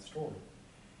a sad story.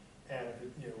 And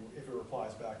if it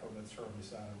replies back, oh, that's terribly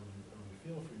sad, I really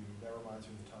feel for you, that reminds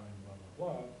you of the time, blah,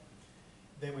 blah, blah,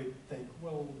 then we'd think,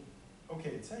 well,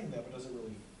 okay, it's saying that, but does it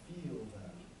really feel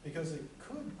that? Because it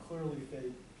could clearly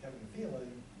fake having a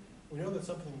feeling. We know that's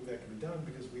something that can be done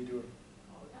because we do it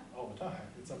all the time.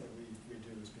 It's something we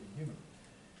do as being human.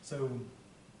 So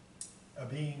a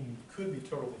being could be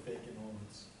totally faking all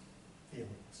its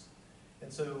feelings.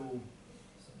 And so,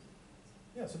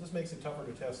 yeah, so this makes it tougher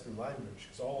to test through language,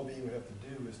 because all a being would have to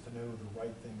do is to know the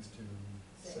right things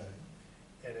to say.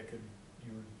 And it could,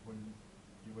 you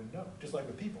wouldn't know. Just like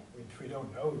with people, we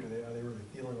don't know, are they really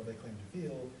feeling what they claim to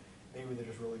feel? Maybe they're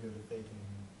just really good at faking,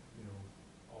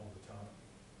 all the time.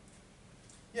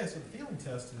 Yeah, so the feeling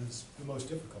test is the most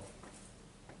difficult,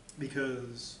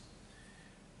 because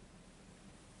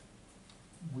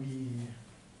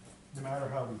no matter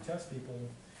how we test people,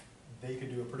 they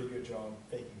could do a pretty good job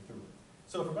faking through it.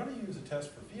 So if we're going to use a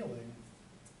test for feeling,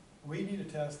 we need a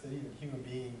test that even human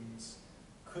beings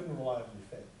couldn't reliably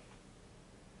fake,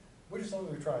 which is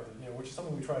something we try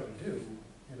to do,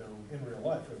 in real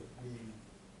life.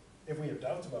 If we have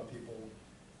doubts about people,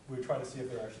 we try to see if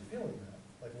they're actually feeling that.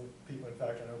 Like people, in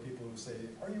fact, I know people who say,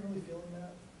 "Are you really feeling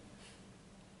that?"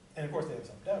 And of course, they have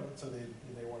some doubt, so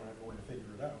they want to have a way to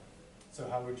figure it out. So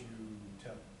how would you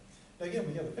tell? Now again,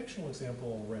 we have the fictional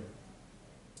example already,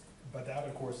 but that,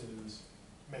 of course, is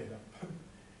made up.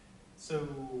 So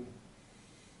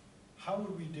how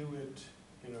would we do it,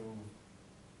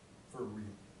 for real?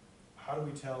 How do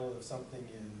we tell if something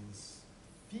is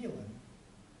feeling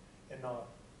and not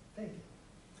faking?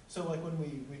 So like when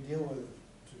we deal with,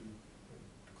 to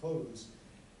close,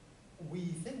 if we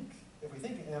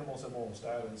think animals have moral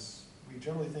status, we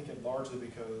generally think it largely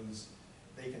because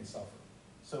they can suffer.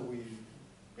 So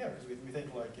because we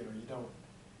think like, you don't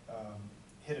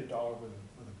hit a dog with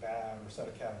a bat or set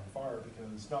a cat on fire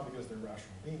not because they're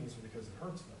rational beings, but because it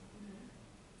hurts them.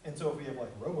 And so if we have like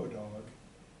a robo-dog,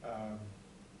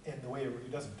 and the way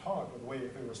it doesn't talk, but the way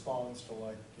if it responds to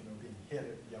like, being hit,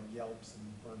 it yelps and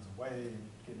runs away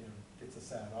and gets the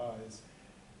sad eyes.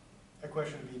 A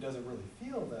question would be, does it really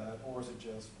feel that, or is it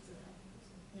just,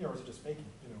 faking,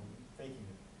 faking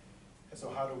it? And so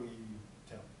how do we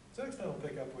tell? So next time we'll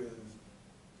pick up with,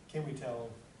 can we tell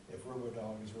if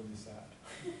robo-dog is really sad?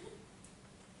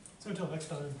 So until next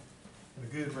time, have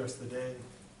a good rest of the day,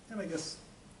 and I guess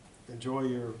enjoy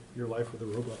your life with the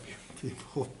robot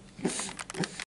people.